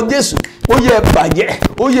lórúkọ Jésù. Ó yẹ bàjẹ́,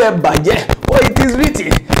 ó yẹ bàjẹ́. For it is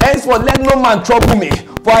written, henceforth let no man trouble me,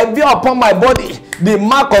 for I bear upon my body the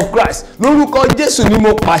mark of Christ. Lórúkọ Jésù ni mo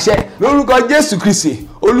pàṣẹ lórúkọ Jésù Kristi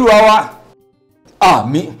Olúwa wa.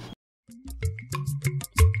 Àmín.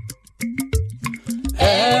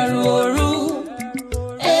 Ẹ̀rù òru,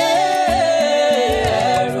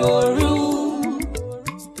 ẹ̀rù òru,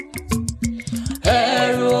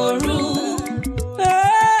 ẹ̀rù òru,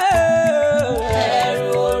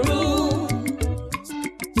 ẹ̀rù òru.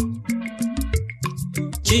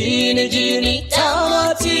 Jìnnìjìnnì táwọn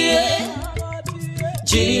tiẹ̀,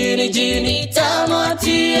 jìnnìjìnnì táwọn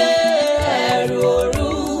tiẹ̀, ẹ̀rù òru.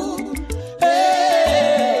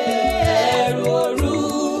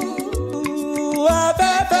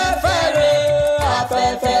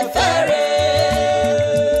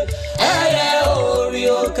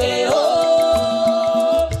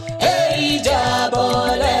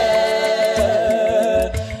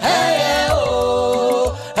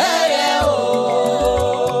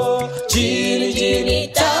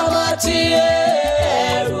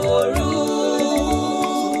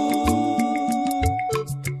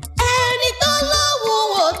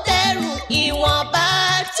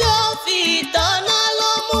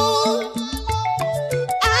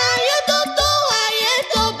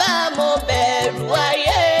 Mo bẹ̀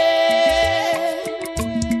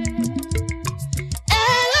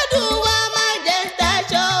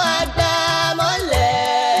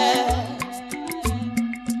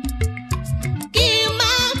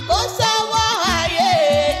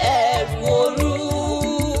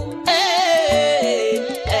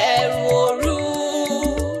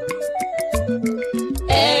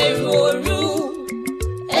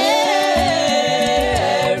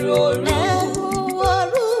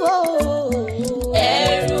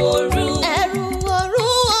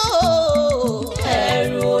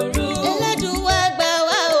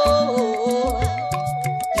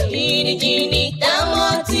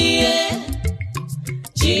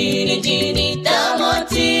jìnnìjìnnì támọ́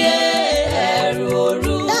tí ẹ̀rù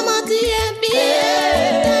òru. támọ́ tí ẹ bí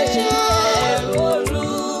ẹ̀ṣọ́ ẹ̀rù òru.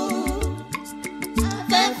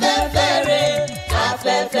 afẹ́fẹ́ fẹ́rẹ̀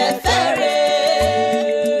afẹ́fẹ́ fẹ́rẹ̀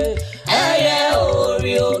ẹyẹ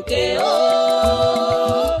orí òkè o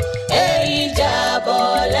èyí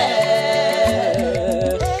jábọ́lẹ̀.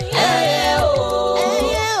 ẹyẹ o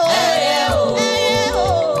ẹyẹ o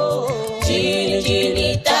jìnnìjìnnì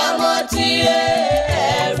támọ́ tí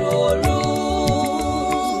ẹ̀rù òru.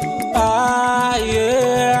 ayé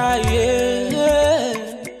ayé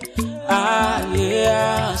ayé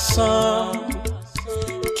asán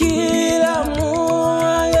kí la mú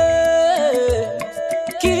ayé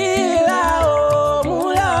kí la ò mú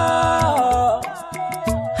lọ.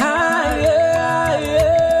 ayé ayé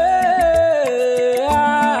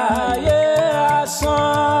ayé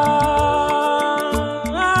asán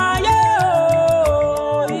ayé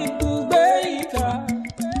o ibùgbé ìkà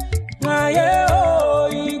ayé o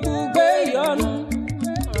ibùgbé ìyọnu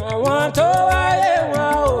àwọn tó wáyé wọn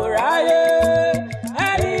ò ráyé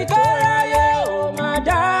ẹni tó ráyé ò má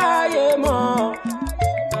dáyé mọ́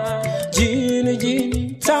jìnnìjìnnì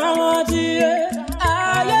táwọn ti yé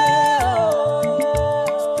ayé o.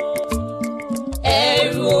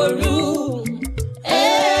 ẹ̀rù òru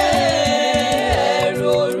ẹ̀rù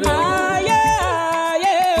òru. ayé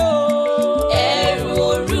ayé o. ẹ̀rù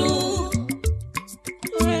òru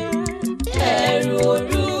ẹ̀rù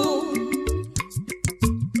òru.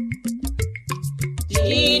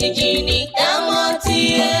 jìnnìjìnnì támọ́ tí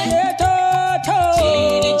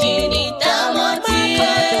jìnnìjìnnì támọ́ tí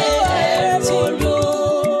ẹ̀rù òru.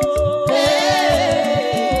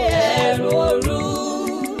 ẹ̀rù òru.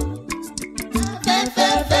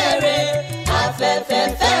 afẹ́fẹ́ fẹ́rẹ̀ afẹ́fẹ́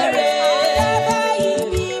fẹ́rẹ̀.